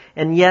difficult.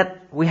 And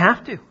yet, we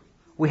have to.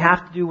 We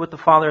have to do what the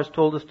Father has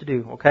told us to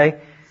do,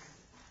 okay?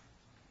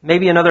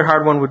 Maybe another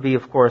hard one would be,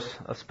 of course,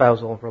 a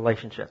spousal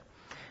relationship.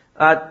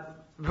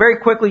 Very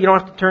quickly, you don't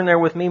have to turn there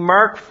with me.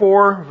 Mark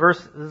 4,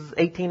 verses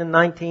 18 and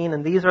 19.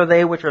 And these are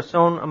they which are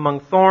sown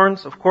among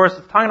thorns. Of course,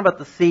 it's talking about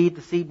the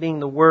seed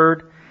being the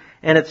Word.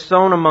 And it's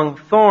sown among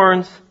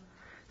thorns,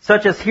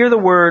 such as hear the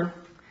Word,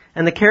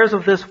 and the cares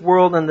of this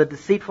world, and the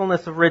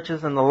deceitfulness of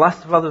riches, and the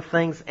lust of other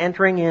things,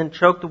 entering in,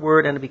 choke the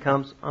Word, and it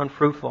becomes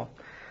unfruitful.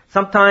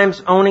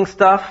 Sometimes owning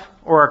stuff,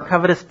 or our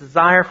covetous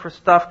desire for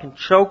stuff, can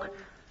choke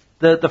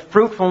the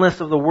fruitfulness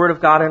of the Word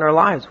of God in our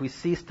lives. We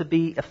cease to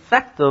be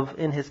effective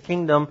in His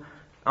kingdom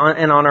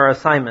and on our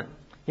assignment.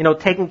 You know,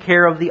 taking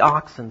care of the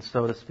oxen,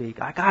 so to speak.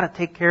 I gotta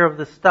take care of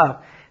this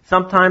stuff.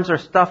 Sometimes our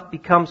stuff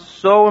becomes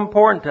so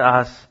important to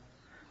us,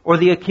 or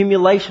the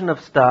accumulation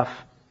of stuff,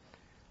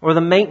 or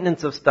the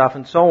maintenance of stuff,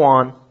 and so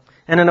on,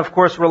 And then, of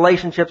course,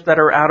 relationships that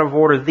are out of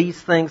order. These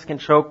things can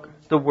choke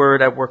the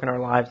Word at work in our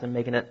lives and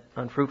making it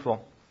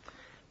unfruitful.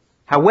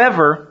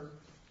 However,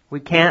 we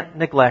can't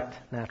neglect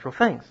natural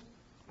things.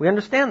 We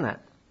understand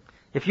that.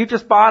 If you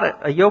just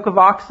bought a yoke of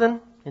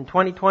oxen in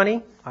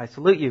 2020, I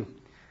salute you.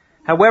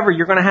 However,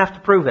 you're going to have to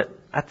prove it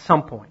at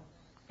some point.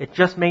 It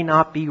just may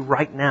not be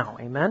right now.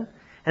 Amen?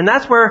 And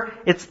that's where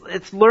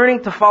it's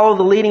learning to follow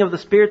the leading of the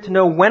Spirit to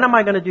know when am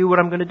I going to do what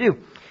I'm going to do.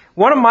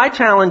 One of my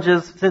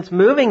challenges since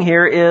moving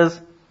here is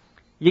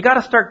you got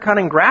to start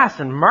cutting grass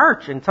in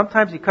March, and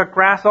sometimes you cut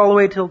grass all the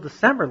way till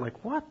December.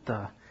 Like, what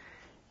the?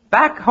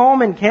 Back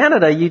home in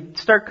Canada, you'd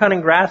start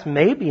cutting grass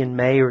maybe in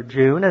May or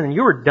June, and then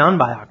you were done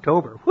by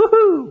October.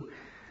 Woohoo!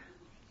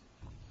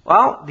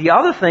 Well, the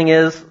other thing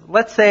is,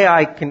 let's say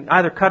I can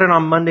either cut it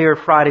on Monday or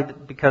Friday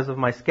because of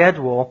my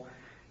schedule,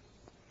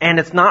 and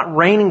it's not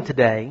raining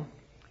today,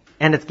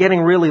 and it's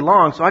getting really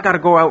long, so I got to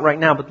go out right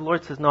now. But the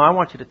Lord says, no, I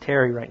want you to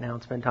tarry right now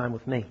and spend time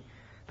with me.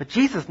 But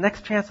Jesus,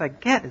 next chance I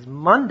get is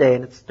Monday,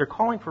 and they're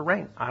calling for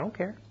rain. I don't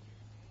care.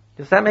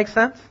 Does that make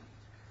sense?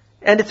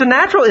 And it's a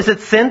natural. Is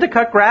it sin to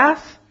cut grass?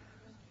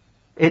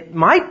 It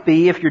might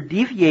be if you're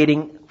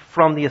deviating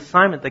from the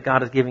assignment that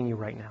God is giving you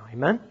right now.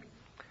 Amen?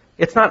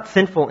 It's not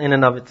sinful in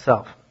and of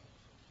itself.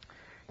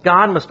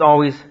 God must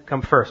always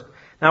come first.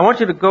 Now I want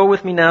you to go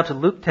with me now to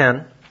Luke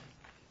 10.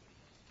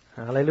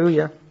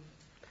 Hallelujah.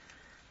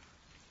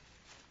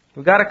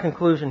 We've got a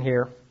conclusion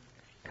here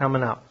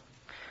coming up.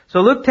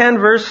 So Luke 10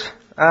 verse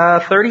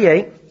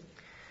 38.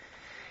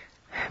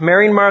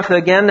 Mary and Martha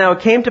again. Now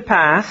it came to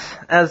pass,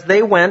 as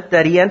they went,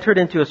 that he entered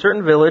into a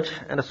certain village,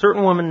 and a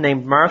certain woman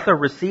named Martha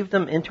received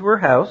him into her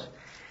house.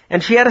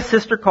 And she had a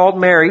sister called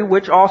Mary,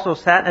 which also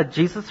sat at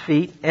Jesus'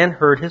 feet and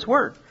heard his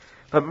word.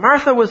 But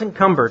Martha was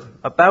encumbered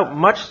about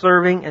much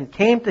serving, and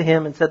came to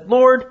him and said,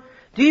 Lord,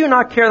 do you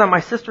not care that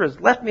my sister has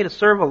left me to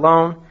serve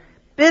alone?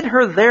 Bid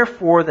her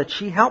therefore that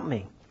she help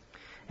me.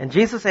 And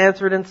Jesus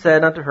answered and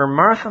said unto her,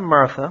 Martha,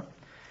 Martha,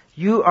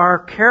 you are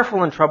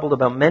careful and troubled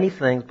about many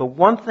things, but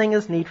one thing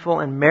is needful,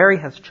 and Mary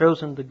has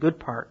chosen the good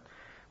part,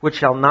 which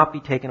shall not be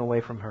taken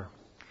away from her.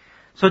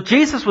 So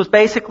Jesus was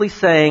basically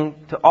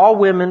saying to all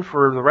women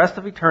for the rest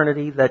of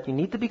eternity that you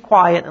need to be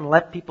quiet and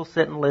let people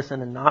sit and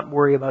listen and not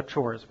worry about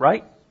chores,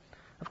 right?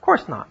 Of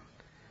course not.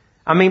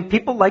 I mean,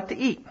 people like to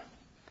eat.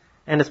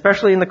 And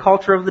especially in the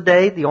culture of the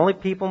day, the only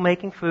people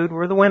making food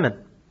were the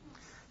women.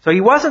 So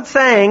he wasn't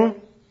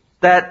saying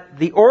that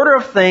the order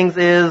of things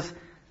is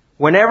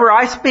whenever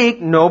I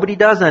speak, nobody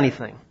does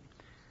anything.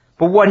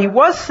 But what he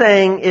was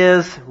saying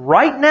is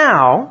right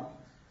now,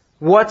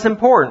 what's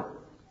important?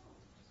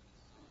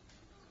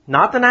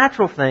 Not the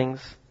natural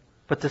things,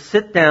 but to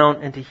sit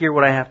down and to hear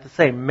what I have to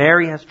say.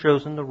 Mary has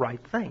chosen the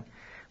right thing.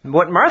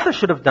 What Martha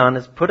should have done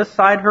is put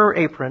aside her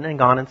apron and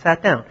gone and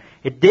sat down.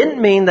 It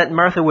didn't mean that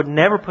Martha would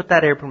never put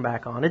that apron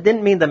back on. It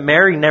didn't mean that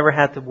Mary never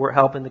had to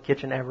help in the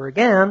kitchen ever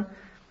again.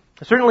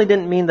 It certainly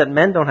didn't mean that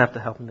men don't have to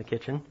help in the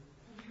kitchen.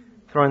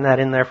 Throwing that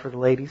in there for the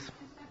ladies.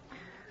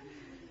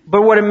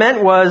 But what it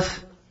meant was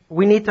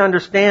we need to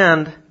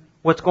understand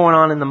what's going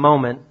on in the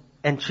moment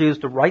and choose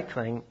the right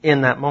thing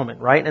in that moment,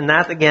 right? And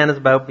that, again, is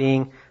about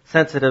being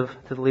sensitive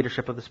to the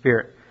leadership of the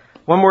Spirit.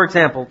 One more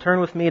example. Turn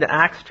with me to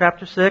Acts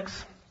chapter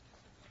 6.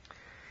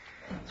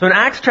 So in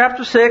Acts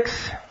chapter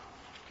 6,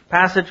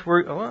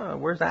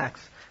 where's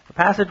Acts? A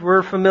passage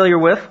we're familiar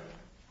with.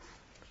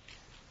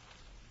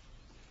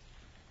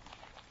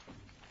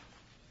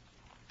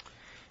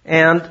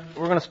 And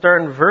we're going to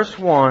start in verse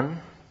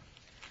 1.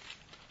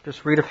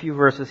 Just read a few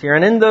verses here.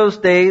 And in those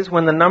days,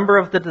 when the number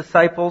of the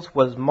disciples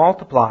was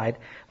multiplied,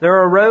 there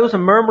arose a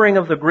murmuring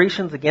of the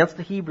Grecians against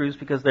the Hebrews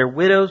because their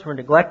widows were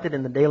neglected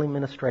in the daily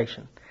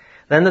ministration.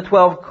 Then the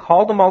 12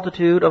 called the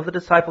multitude of the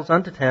disciples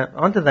unto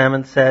them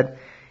and said,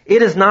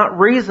 It is not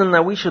reason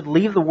that we should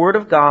leave the word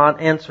of God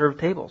and serve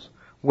tables.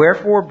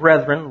 Wherefore,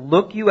 brethren,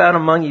 look you out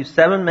among you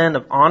 7 men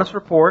of honest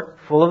report,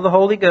 full of the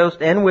Holy Ghost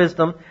and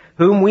wisdom,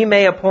 whom we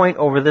may appoint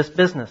over this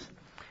business.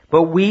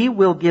 But we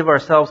will give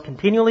ourselves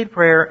continually to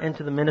prayer and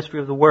to the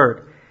ministry of the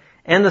word.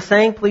 And the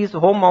saying pleased the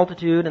whole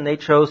multitude, and they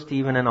chose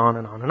Stephen, and on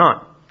and on and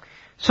on.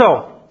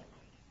 So,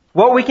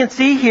 what we can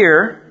see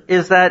here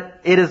is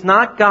that it is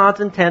not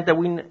God's intent that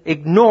we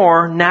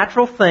ignore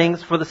natural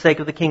things for the sake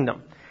of the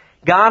kingdom.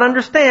 God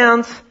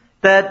understands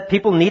that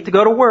people need to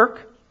go to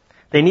work,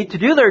 they need to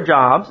do their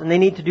jobs, and they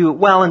need to do it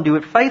well and do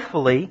it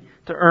faithfully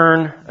to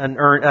earn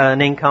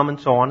an income and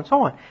so on and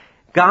so on.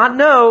 God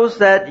knows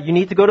that you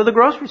need to go to the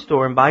grocery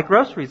store and buy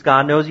groceries.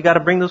 God knows you got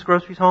to bring those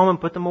groceries home and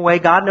put them away.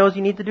 God knows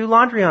you need to do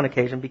laundry on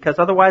occasion because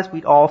otherwise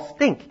we'd all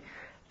stink.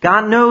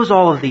 God knows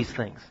all of these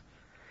things.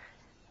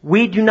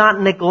 We do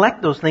not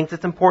neglect those things.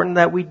 It's important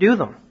that we do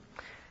them.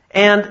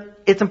 And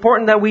it's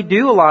important that we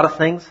do a lot of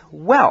things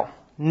well.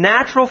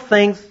 Natural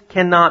things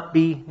cannot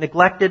be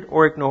neglected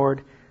or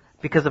ignored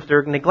because if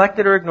they're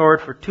neglected or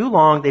ignored for too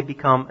long, they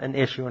become an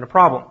issue and a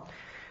problem.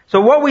 So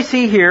what we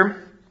see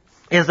here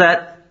is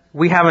that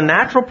we have a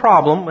natural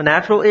problem, a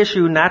natural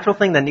issue, a natural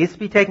thing that needs to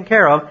be taken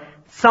care of.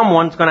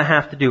 Someone's going to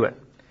have to do it.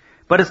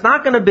 But it's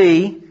not going to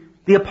be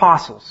the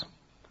apostles.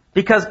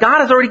 Because God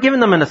has already given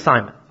them an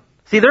assignment.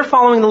 See, they're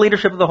following the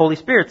leadership of the Holy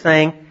Spirit,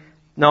 saying,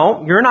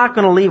 no, you're not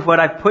going to leave what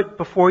I've put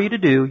before you to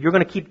do. You're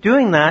going to keep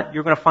doing that.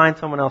 You're going to find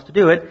someone else to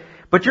do it.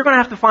 But you're going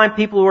to have to find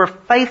people who are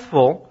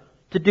faithful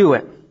to do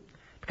it.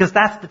 Because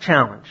that's the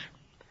challenge.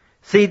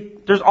 See,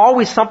 there's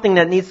always something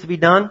that needs to be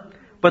done,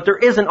 but there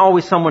isn't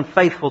always someone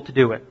faithful to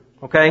do it.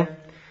 Okay?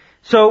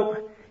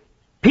 So,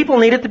 people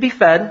needed to be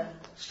fed.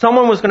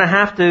 Someone was going to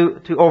have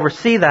to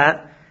oversee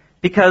that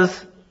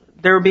because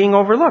they were being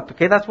overlooked.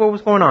 Okay? That's what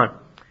was going on.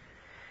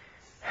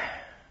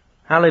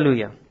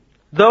 Hallelujah.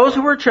 Those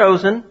who were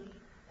chosen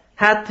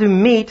had to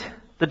meet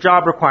the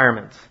job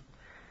requirements.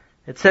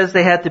 It says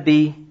they had to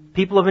be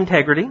people of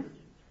integrity,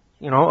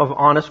 of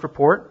honest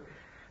report.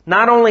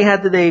 Not only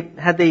did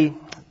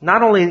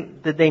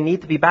they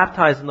need to be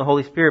baptized in the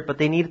Holy Spirit, but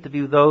they needed to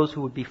be those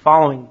who would be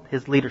following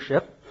His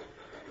leadership.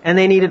 And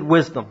they needed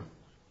wisdom.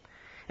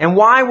 And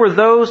why were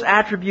those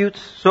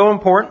attributes so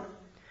important?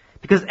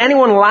 Because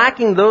anyone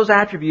lacking those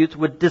attributes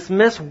would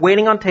dismiss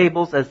waiting on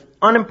tables as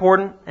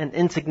unimportant and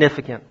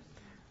insignificant.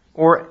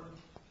 Or,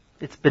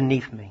 it's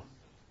beneath me.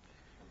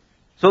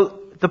 So,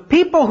 the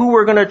people who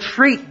were going to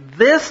treat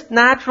this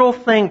natural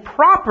thing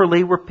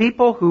properly were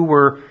people who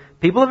were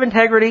people of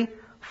integrity,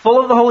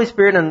 full of the Holy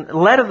Spirit and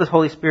led of the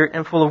Holy Spirit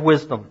and full of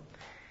wisdom.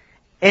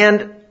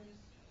 And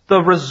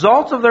the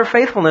results of their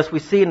faithfulness we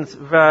see in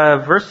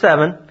verse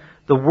 7,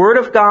 the word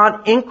of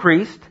God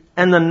increased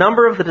and the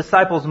number of the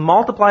disciples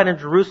multiplied in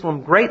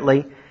Jerusalem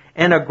greatly,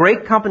 and a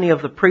great company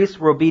of the priests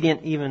were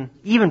obedient,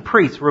 even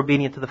priests were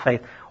obedient to the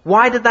faith.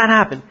 Why did that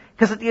happen?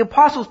 Because the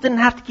apostles didn't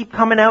have to keep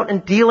coming out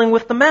and dealing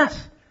with the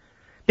mess.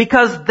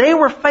 Because they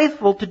were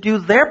faithful to do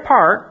their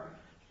part,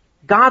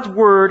 God's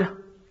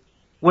word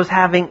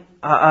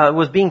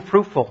was being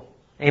fruitful.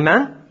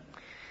 Amen?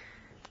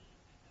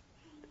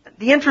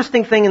 The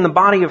interesting thing in the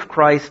body of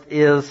Christ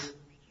is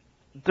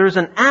there's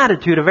an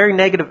attitude, a very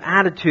negative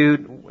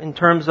attitude in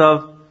terms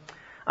of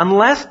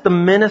unless the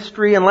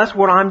ministry, unless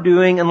what I'm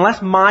doing,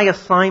 unless my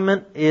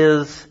assignment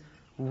is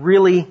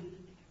really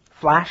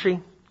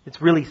flashy,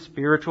 it's really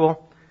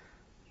spiritual,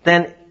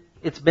 then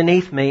it's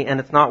beneath me and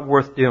it's not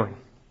worth doing.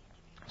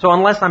 So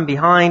unless I'm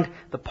behind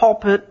the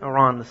pulpit or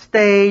on the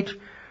stage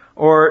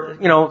or,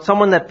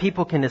 someone that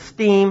people can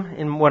esteem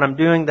in what I'm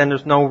doing, then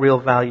there's no real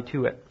value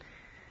to it.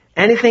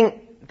 Anything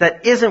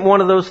that isn't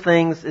one of those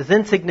things is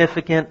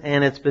insignificant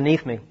and it's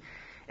beneath me.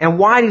 And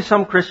why do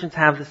some Christians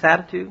have this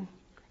attitude?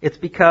 It's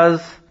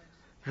because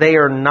they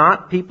are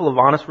not people of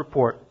honest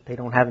report. They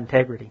don't have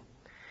integrity.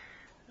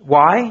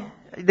 Why?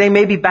 They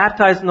may be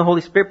baptized in the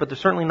Holy Spirit, but they're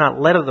certainly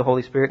not led of the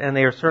Holy Spirit, and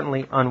they are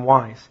certainly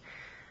unwise.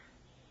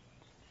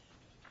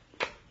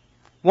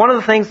 One of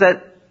the things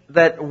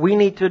that we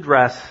need to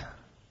address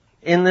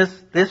in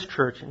this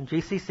church, in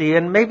GCC,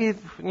 and maybe,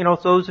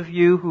 those of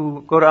you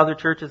who go to other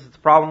churches, it's a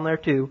problem there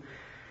too,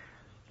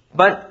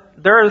 but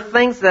there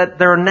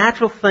are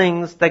natural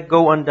things that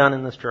go undone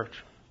in this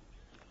church.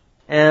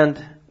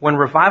 And when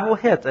revival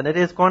hits, and it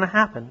is going to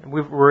happen,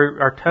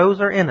 our toes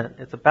are in it,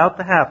 it's about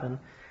to happen,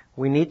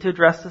 we need to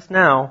address this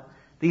now.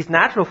 These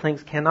natural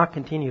things cannot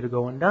continue to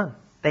go undone.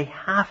 They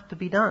have to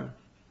be done.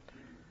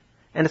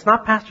 And it's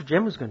not Pastor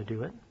Jim who's going to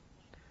do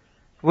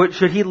it.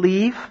 Should he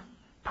leave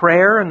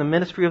prayer and the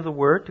ministry of the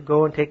Word to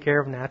go and take care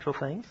of natural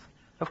things?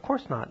 Of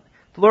course not.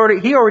 The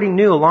Lord, He already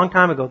knew a long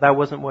time ago that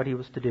wasn't what He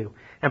was to do.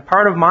 And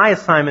part of my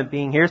assignment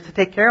being here is to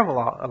take care of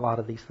a lot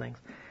of these things.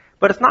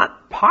 But it's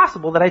not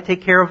possible that I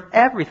take care of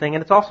everything,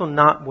 and it's also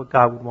not what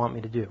God would want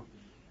me to do.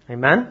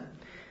 Amen?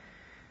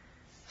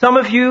 Some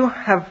of you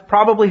have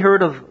probably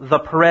heard of the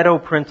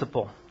Pareto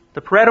principle. The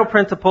Pareto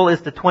principle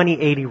is the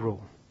 20-80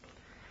 rule.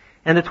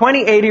 And the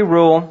 20-80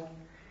 rule,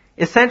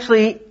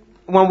 essentially,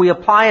 when we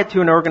apply it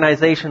to an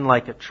organization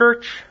like a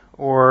church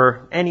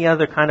or any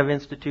other kind of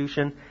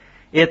institution,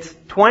 it's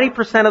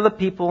 20% of the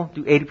people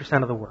do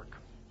 80% of the work.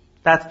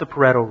 That's the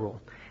Pareto rule.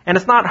 And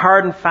it's not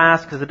hard and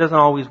fast because it doesn't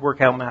always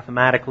work out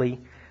mathematically.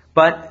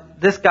 But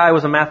this guy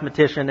was a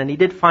mathematician and he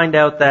did find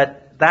out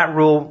that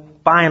rule,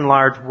 by and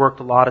large,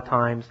 worked a lot of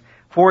times.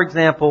 For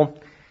example,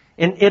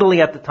 in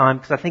Italy at the time,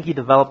 because I think he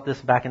developed this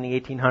back in the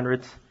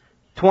 1800s,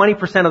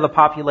 20% of the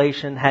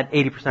population had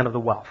 80% of the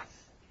wealth.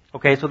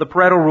 Okay, so the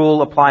Pareto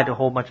rule applied to a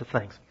whole bunch of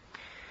things.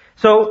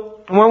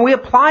 So when we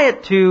apply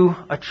it to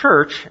a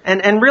church,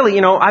 and really,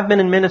 I've been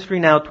in ministry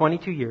now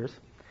 22 years,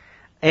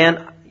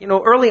 and,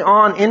 early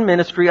on in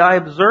ministry, I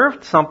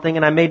observed something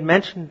and I made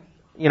mention,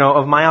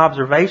 of my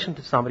observation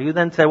to somebody who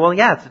then said, well,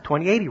 yeah, it's a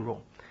 20-80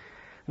 rule.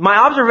 My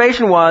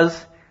observation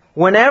was,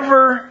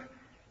 whenever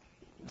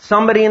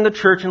somebody in the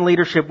church and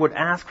leadership would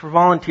ask for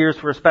volunteers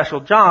for a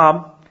special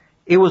job,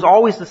 it was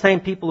always the same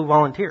people who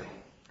volunteered.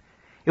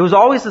 It was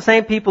always the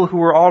same people who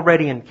were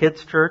already in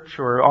kids' church,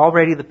 or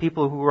already the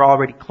people who were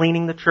already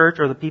cleaning the church,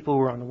 or the people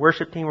who were on the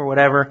worship team or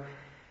whatever.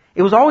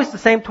 It was always the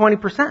same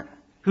 20%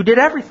 who did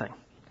everything.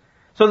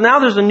 So now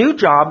there's a new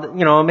job,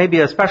 maybe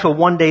a special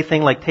one-day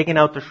thing like taking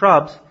out the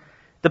shrubs.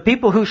 The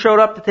people who showed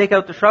up to take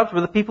out the shrubs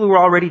were the people who were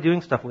already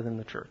doing stuff within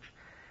the church.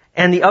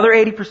 And the other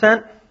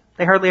 80%,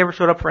 they hardly ever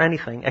showed up for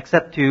anything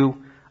except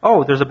to,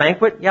 there's a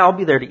banquet? Yeah, I'll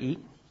be there to eat.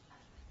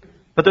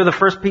 But they're the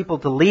first people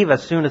to leave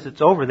as soon as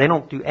it's over. They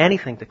don't do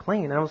anything to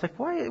clean. And I was like,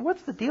 why?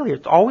 What's the deal here?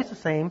 It's always the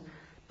same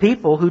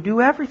people who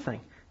do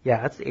everything.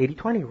 Yeah, it's the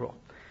 80-20 rule.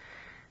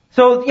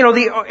 So, the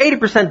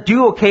 80%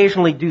 do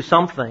occasionally do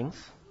some things,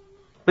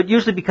 but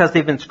usually because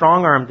they've been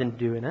strong-armed in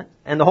doing it.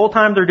 And the whole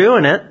time they're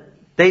doing it,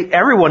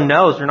 everyone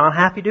knows they're not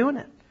happy doing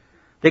it.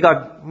 They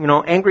got,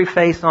 angry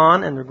face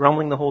on and they're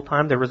grumbling the whole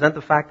time. They resent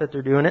the fact that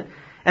they're doing it.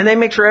 And they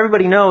make sure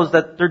everybody knows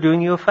that they're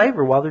doing you a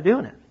favor while they're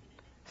doing it.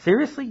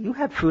 Seriously? You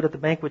had food at the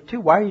banquet too.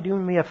 Why are you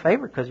doing me a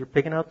favor? Because you're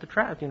picking out the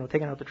trash,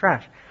 taking out the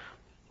trash.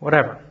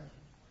 Whatever.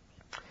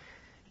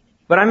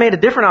 But I made a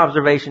different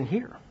observation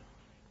here.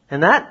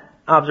 And that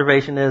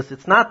observation is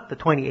it's not the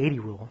 20-80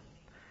 rule.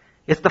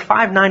 It's the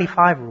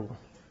 5-95 rule.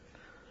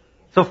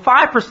 So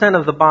 5%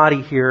 of the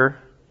body here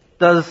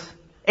does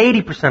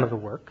 80% of the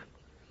work.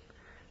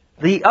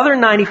 The other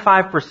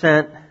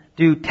 95%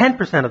 do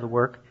 10% of the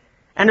work.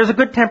 And there's a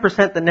good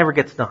 10% that never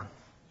gets done.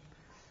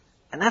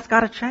 And that's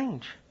got to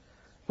change.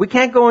 We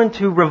can't go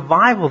into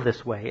revival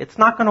this way. It's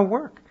not going to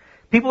work.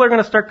 People are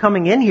going to start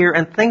coming in here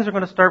and things are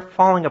going to start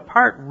falling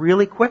apart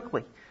really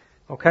quickly.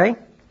 Okay?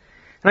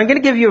 And I'm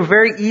going to give you a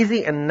very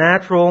easy and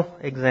natural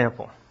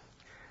example.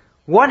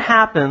 What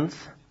happens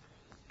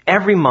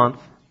every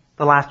month,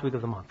 the last week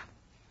of the month?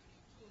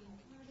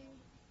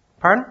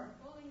 Pardon?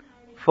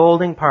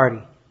 Folding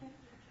party.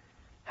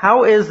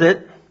 How is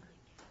it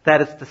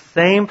that it's the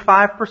same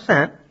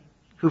 5%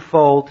 who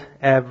fold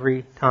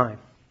every time?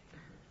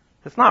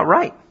 That's not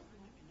right.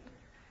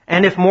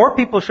 And if more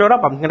people showed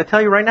up, I'm going to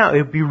tell you right now, it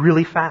would be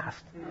really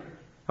fast.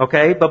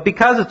 Okay? But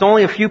because it's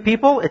only a few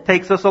people, it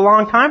takes us a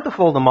long time to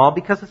fold them all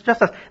because it's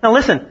just us. Now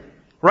listen,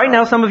 right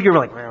now some of you are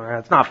like, well,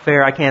 it's not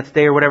fair, I can't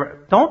stay or whatever.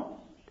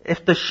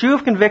 If the shoe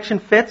of conviction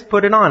fits,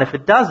 put it on. If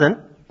it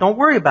doesn't, don't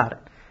worry about it.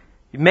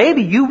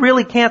 Maybe you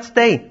really can't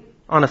stay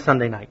on a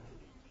Sunday night.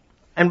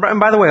 And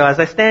by the way, as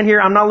I stand here,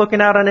 I'm not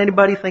looking out on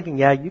anybody thinking,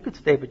 yeah, you could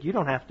stay, but you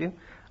don't have to.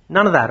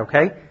 None of that,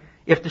 okay?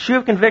 If the shoe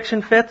of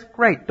conviction fits,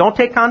 great. Don't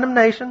take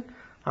condemnation.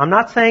 I'm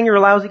not saying you're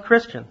a lousy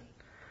Christian.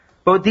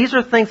 But these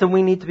are things that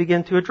we need to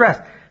begin to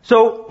address.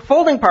 So,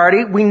 folding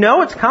party, we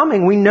know it's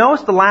coming. We know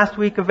it's the last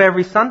week of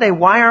every Sunday.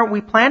 Why aren't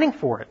we planning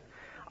for it?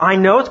 I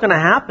know it's going to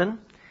happen.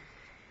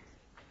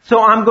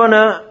 So I'm going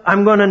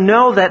to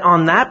know that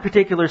on that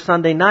particular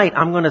Sunday night,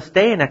 I'm going to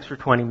stay an extra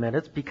 20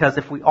 minutes because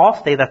if we all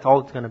stay, that's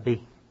all it's going to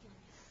be.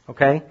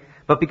 Okay?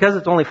 But because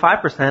it's only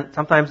 5%,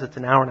 sometimes it's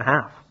an hour and a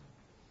half.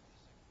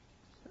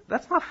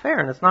 That's not fair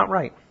and it's not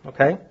right.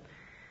 Okay?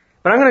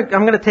 But I'm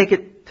going to take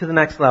it to the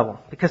next level.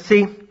 Because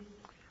see,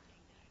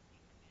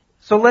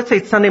 so let's say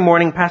it's Sunday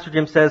morning, Pastor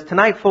Jim says,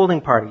 tonight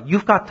folding party.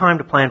 You've got time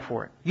to plan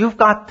for it. You've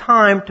got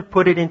time to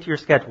put it into your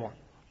schedule.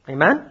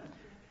 Amen?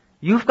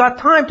 You've got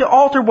time to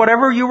alter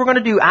whatever you were going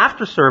to do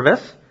after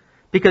service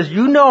because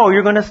you know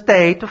you're going to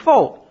stay to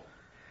fold.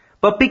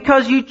 But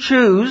because you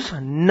choose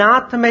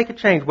not to make a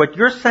change, what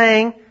you're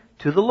saying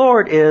to the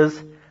Lord is,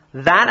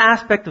 that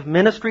aspect of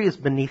ministry is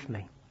beneath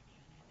me.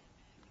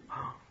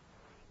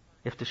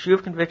 If the shoe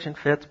of conviction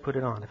fits, put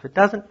it on. If it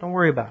doesn't, don't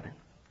worry about it.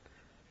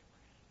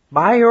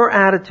 By your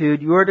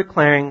attitude, you are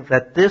declaring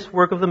that this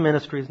work of the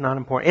ministry is not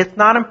important. It's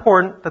not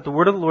important that the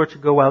word of the Lord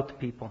should go out to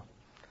people.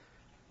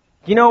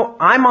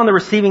 I'm on the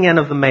receiving end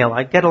of the mail.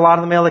 I get a lot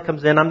of the mail that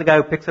comes in. I'm the guy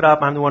who picks it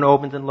up. I'm the one who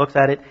opens and looks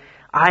at it.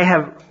 I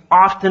have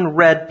often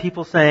read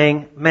people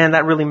saying, man,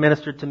 that really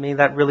ministered to me.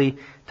 That really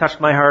touched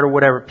my heart or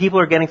whatever.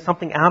 People are getting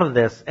something out of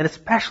this. And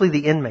especially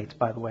the inmates,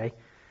 by the way.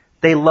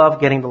 They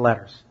love getting the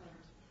letters.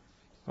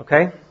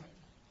 Okay?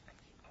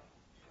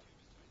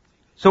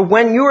 So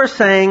when you are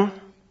saying,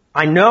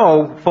 I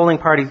know folding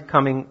party's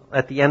coming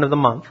at the end of the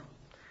month,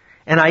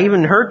 and I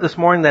even heard this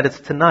morning that it's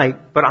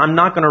tonight, but I'm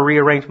not going to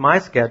rearrange my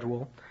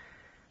schedule,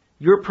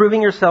 you're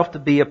proving yourself to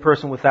be a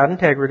person without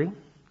integrity,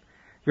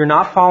 you're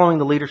not following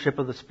the leadership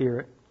of the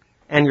Spirit,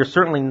 and you're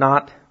certainly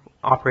not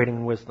operating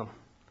in wisdom.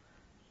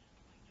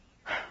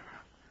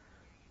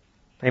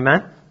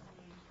 Amen?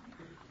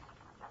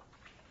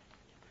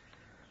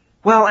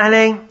 Well,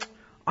 LA,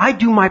 I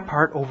do my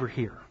part over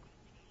here.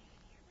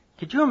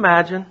 Could you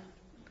imagine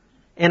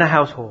in a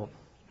household,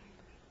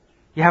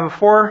 you have a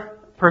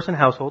 4-person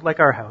household like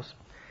our house.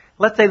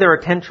 Let's say there are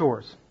 10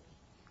 chores.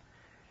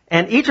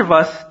 And each of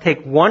us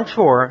take one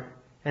chore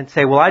and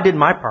say, well, I did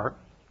my part.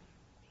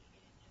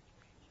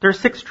 There's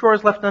 6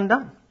 chores left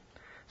undone.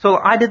 So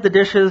I did the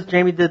dishes,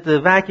 Jamie did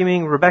the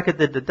vacuuming, Rebecca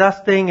did the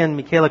dusting, and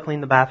Michaela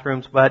cleaned the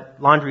bathrooms, but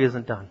laundry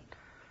isn't done.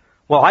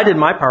 Well, I did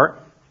my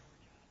part.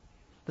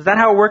 Is that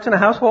how it works in a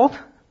household?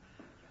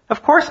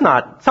 Of course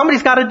not.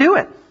 Somebody's got to do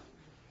it.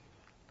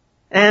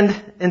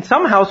 And in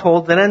some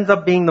households, it ends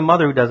up being the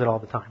mother who does it all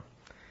the time.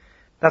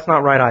 That's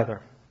not right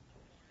either.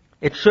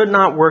 It should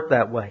not work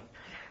that way.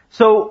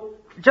 So,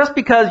 just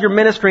because you're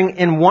ministering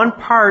in one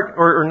part,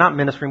 or not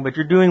ministering, but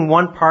you're doing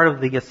one part of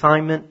the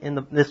assignment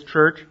in this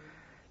church,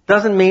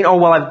 doesn't mean, oh,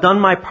 well, I've done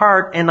my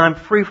part and I'm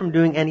free from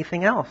doing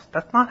anything else.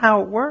 That's not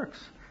how it works.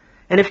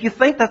 And if you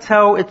think that's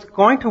how it's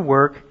going to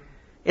work,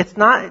 it's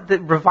not, the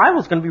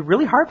revival is going to be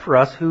really hard for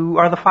us who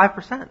are the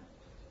 5%.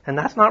 And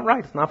that's not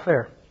right. It's not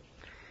fair.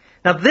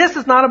 Now, this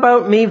is not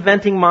about me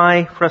venting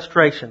my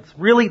frustrations.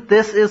 Really,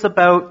 this is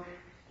about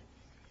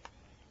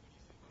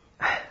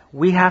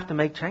we have to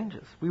make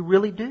changes. We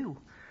really do.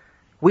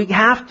 We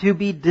have to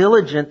be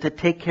diligent to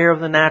take care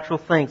of the natural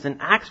things. In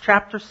Acts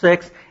chapter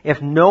 6,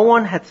 if no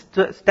one had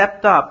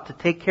stepped up to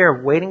take care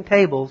of waiting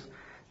tables,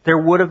 there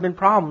would have been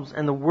problems,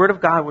 and the Word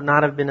of God would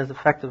not have been as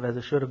effective as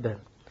it should have been.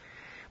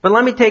 But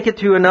let me take it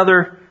to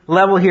another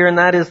level here, and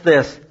that is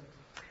this.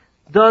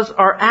 Does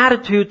our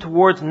attitude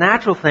towards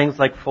natural things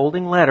like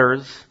folding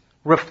letters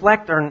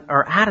reflect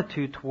our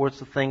attitude towards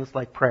the things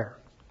like prayer?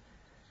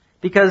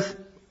 Because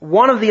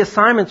one of the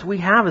assignments we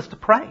have is to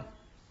pray.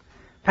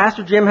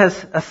 Pastor Jim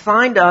has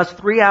assigned us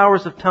 3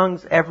 hours of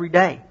tongues every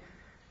day.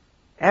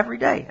 Every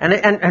day.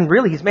 And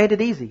really, he's made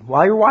it easy.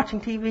 While you're watching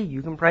TV,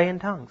 you can pray in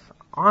tongues.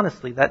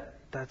 Honestly, that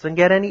doesn't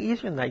get any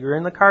easier than that. You're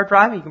in the car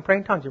driving, you can pray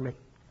in tongues. You're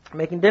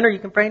making dinner, you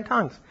can pray in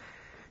tongues.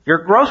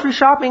 You're grocery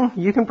shopping,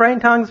 you can pray in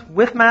tongues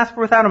with mask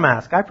or without a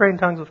mask. I prayed in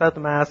tongues without the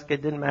mask.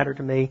 It didn't matter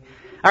to me.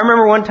 I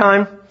remember one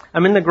time,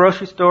 I'm in the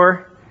grocery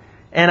store,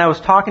 and I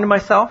was talking to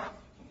myself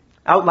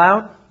out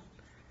loud.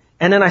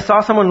 And then I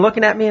saw someone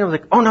looking at me, and I was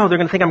like, oh no, they're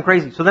going to think I'm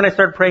crazy. So then I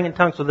started praying in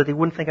tongues so that they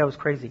wouldn't think I was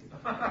crazy.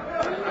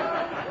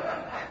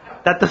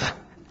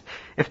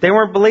 If they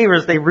weren't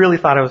believers, they really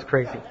thought I was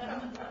crazy.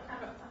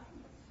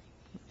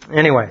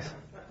 Anyways,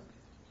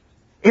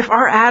 if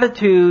our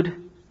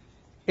attitude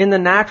in the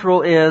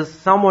natural is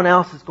someone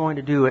else is going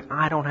to do it,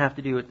 I don't have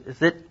to do it,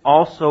 is it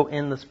also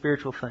in the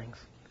spiritual things?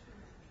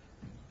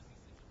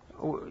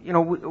 You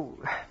know,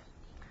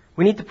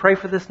 we need to pray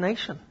for this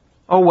nation.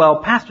 Oh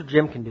well, Pastor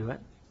Jim can do it.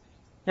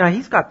 You know,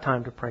 he's got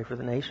time to pray for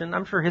the nation.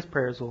 I'm sure his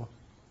prayers will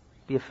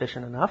be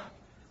efficient enough.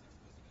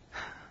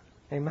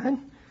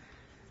 Amen?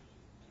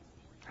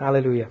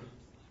 Hallelujah.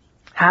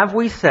 Have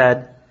we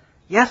said,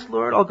 yes,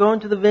 Lord, I'll go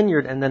into the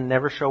vineyard, and then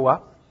never show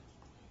up?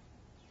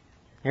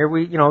 Here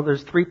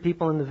there's 3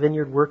 people in the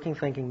vineyard working,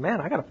 thinking, man,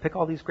 I got to pick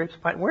all these grapes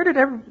by.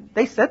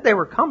 They said they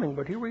were coming,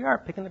 but here we are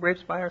picking the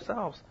grapes by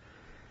ourselves.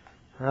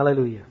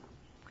 Hallelujah.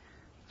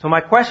 So my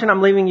question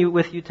I'm leaving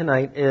with you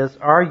tonight is,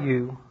 are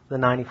you the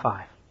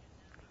 95?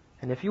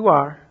 And if you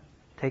are,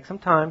 take some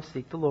time,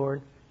 seek the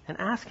Lord, and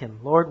ask Him,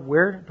 Lord,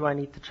 where do I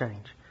need to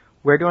change?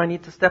 Where do I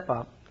need to step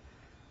up?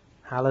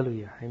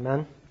 Hallelujah.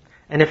 Amen.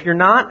 And if you're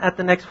not at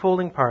the next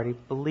folding party,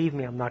 believe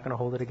me, I'm not going to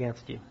hold it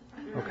against you.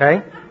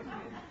 Okay?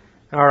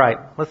 All right,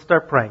 let's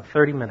start praying.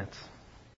 30 minutes.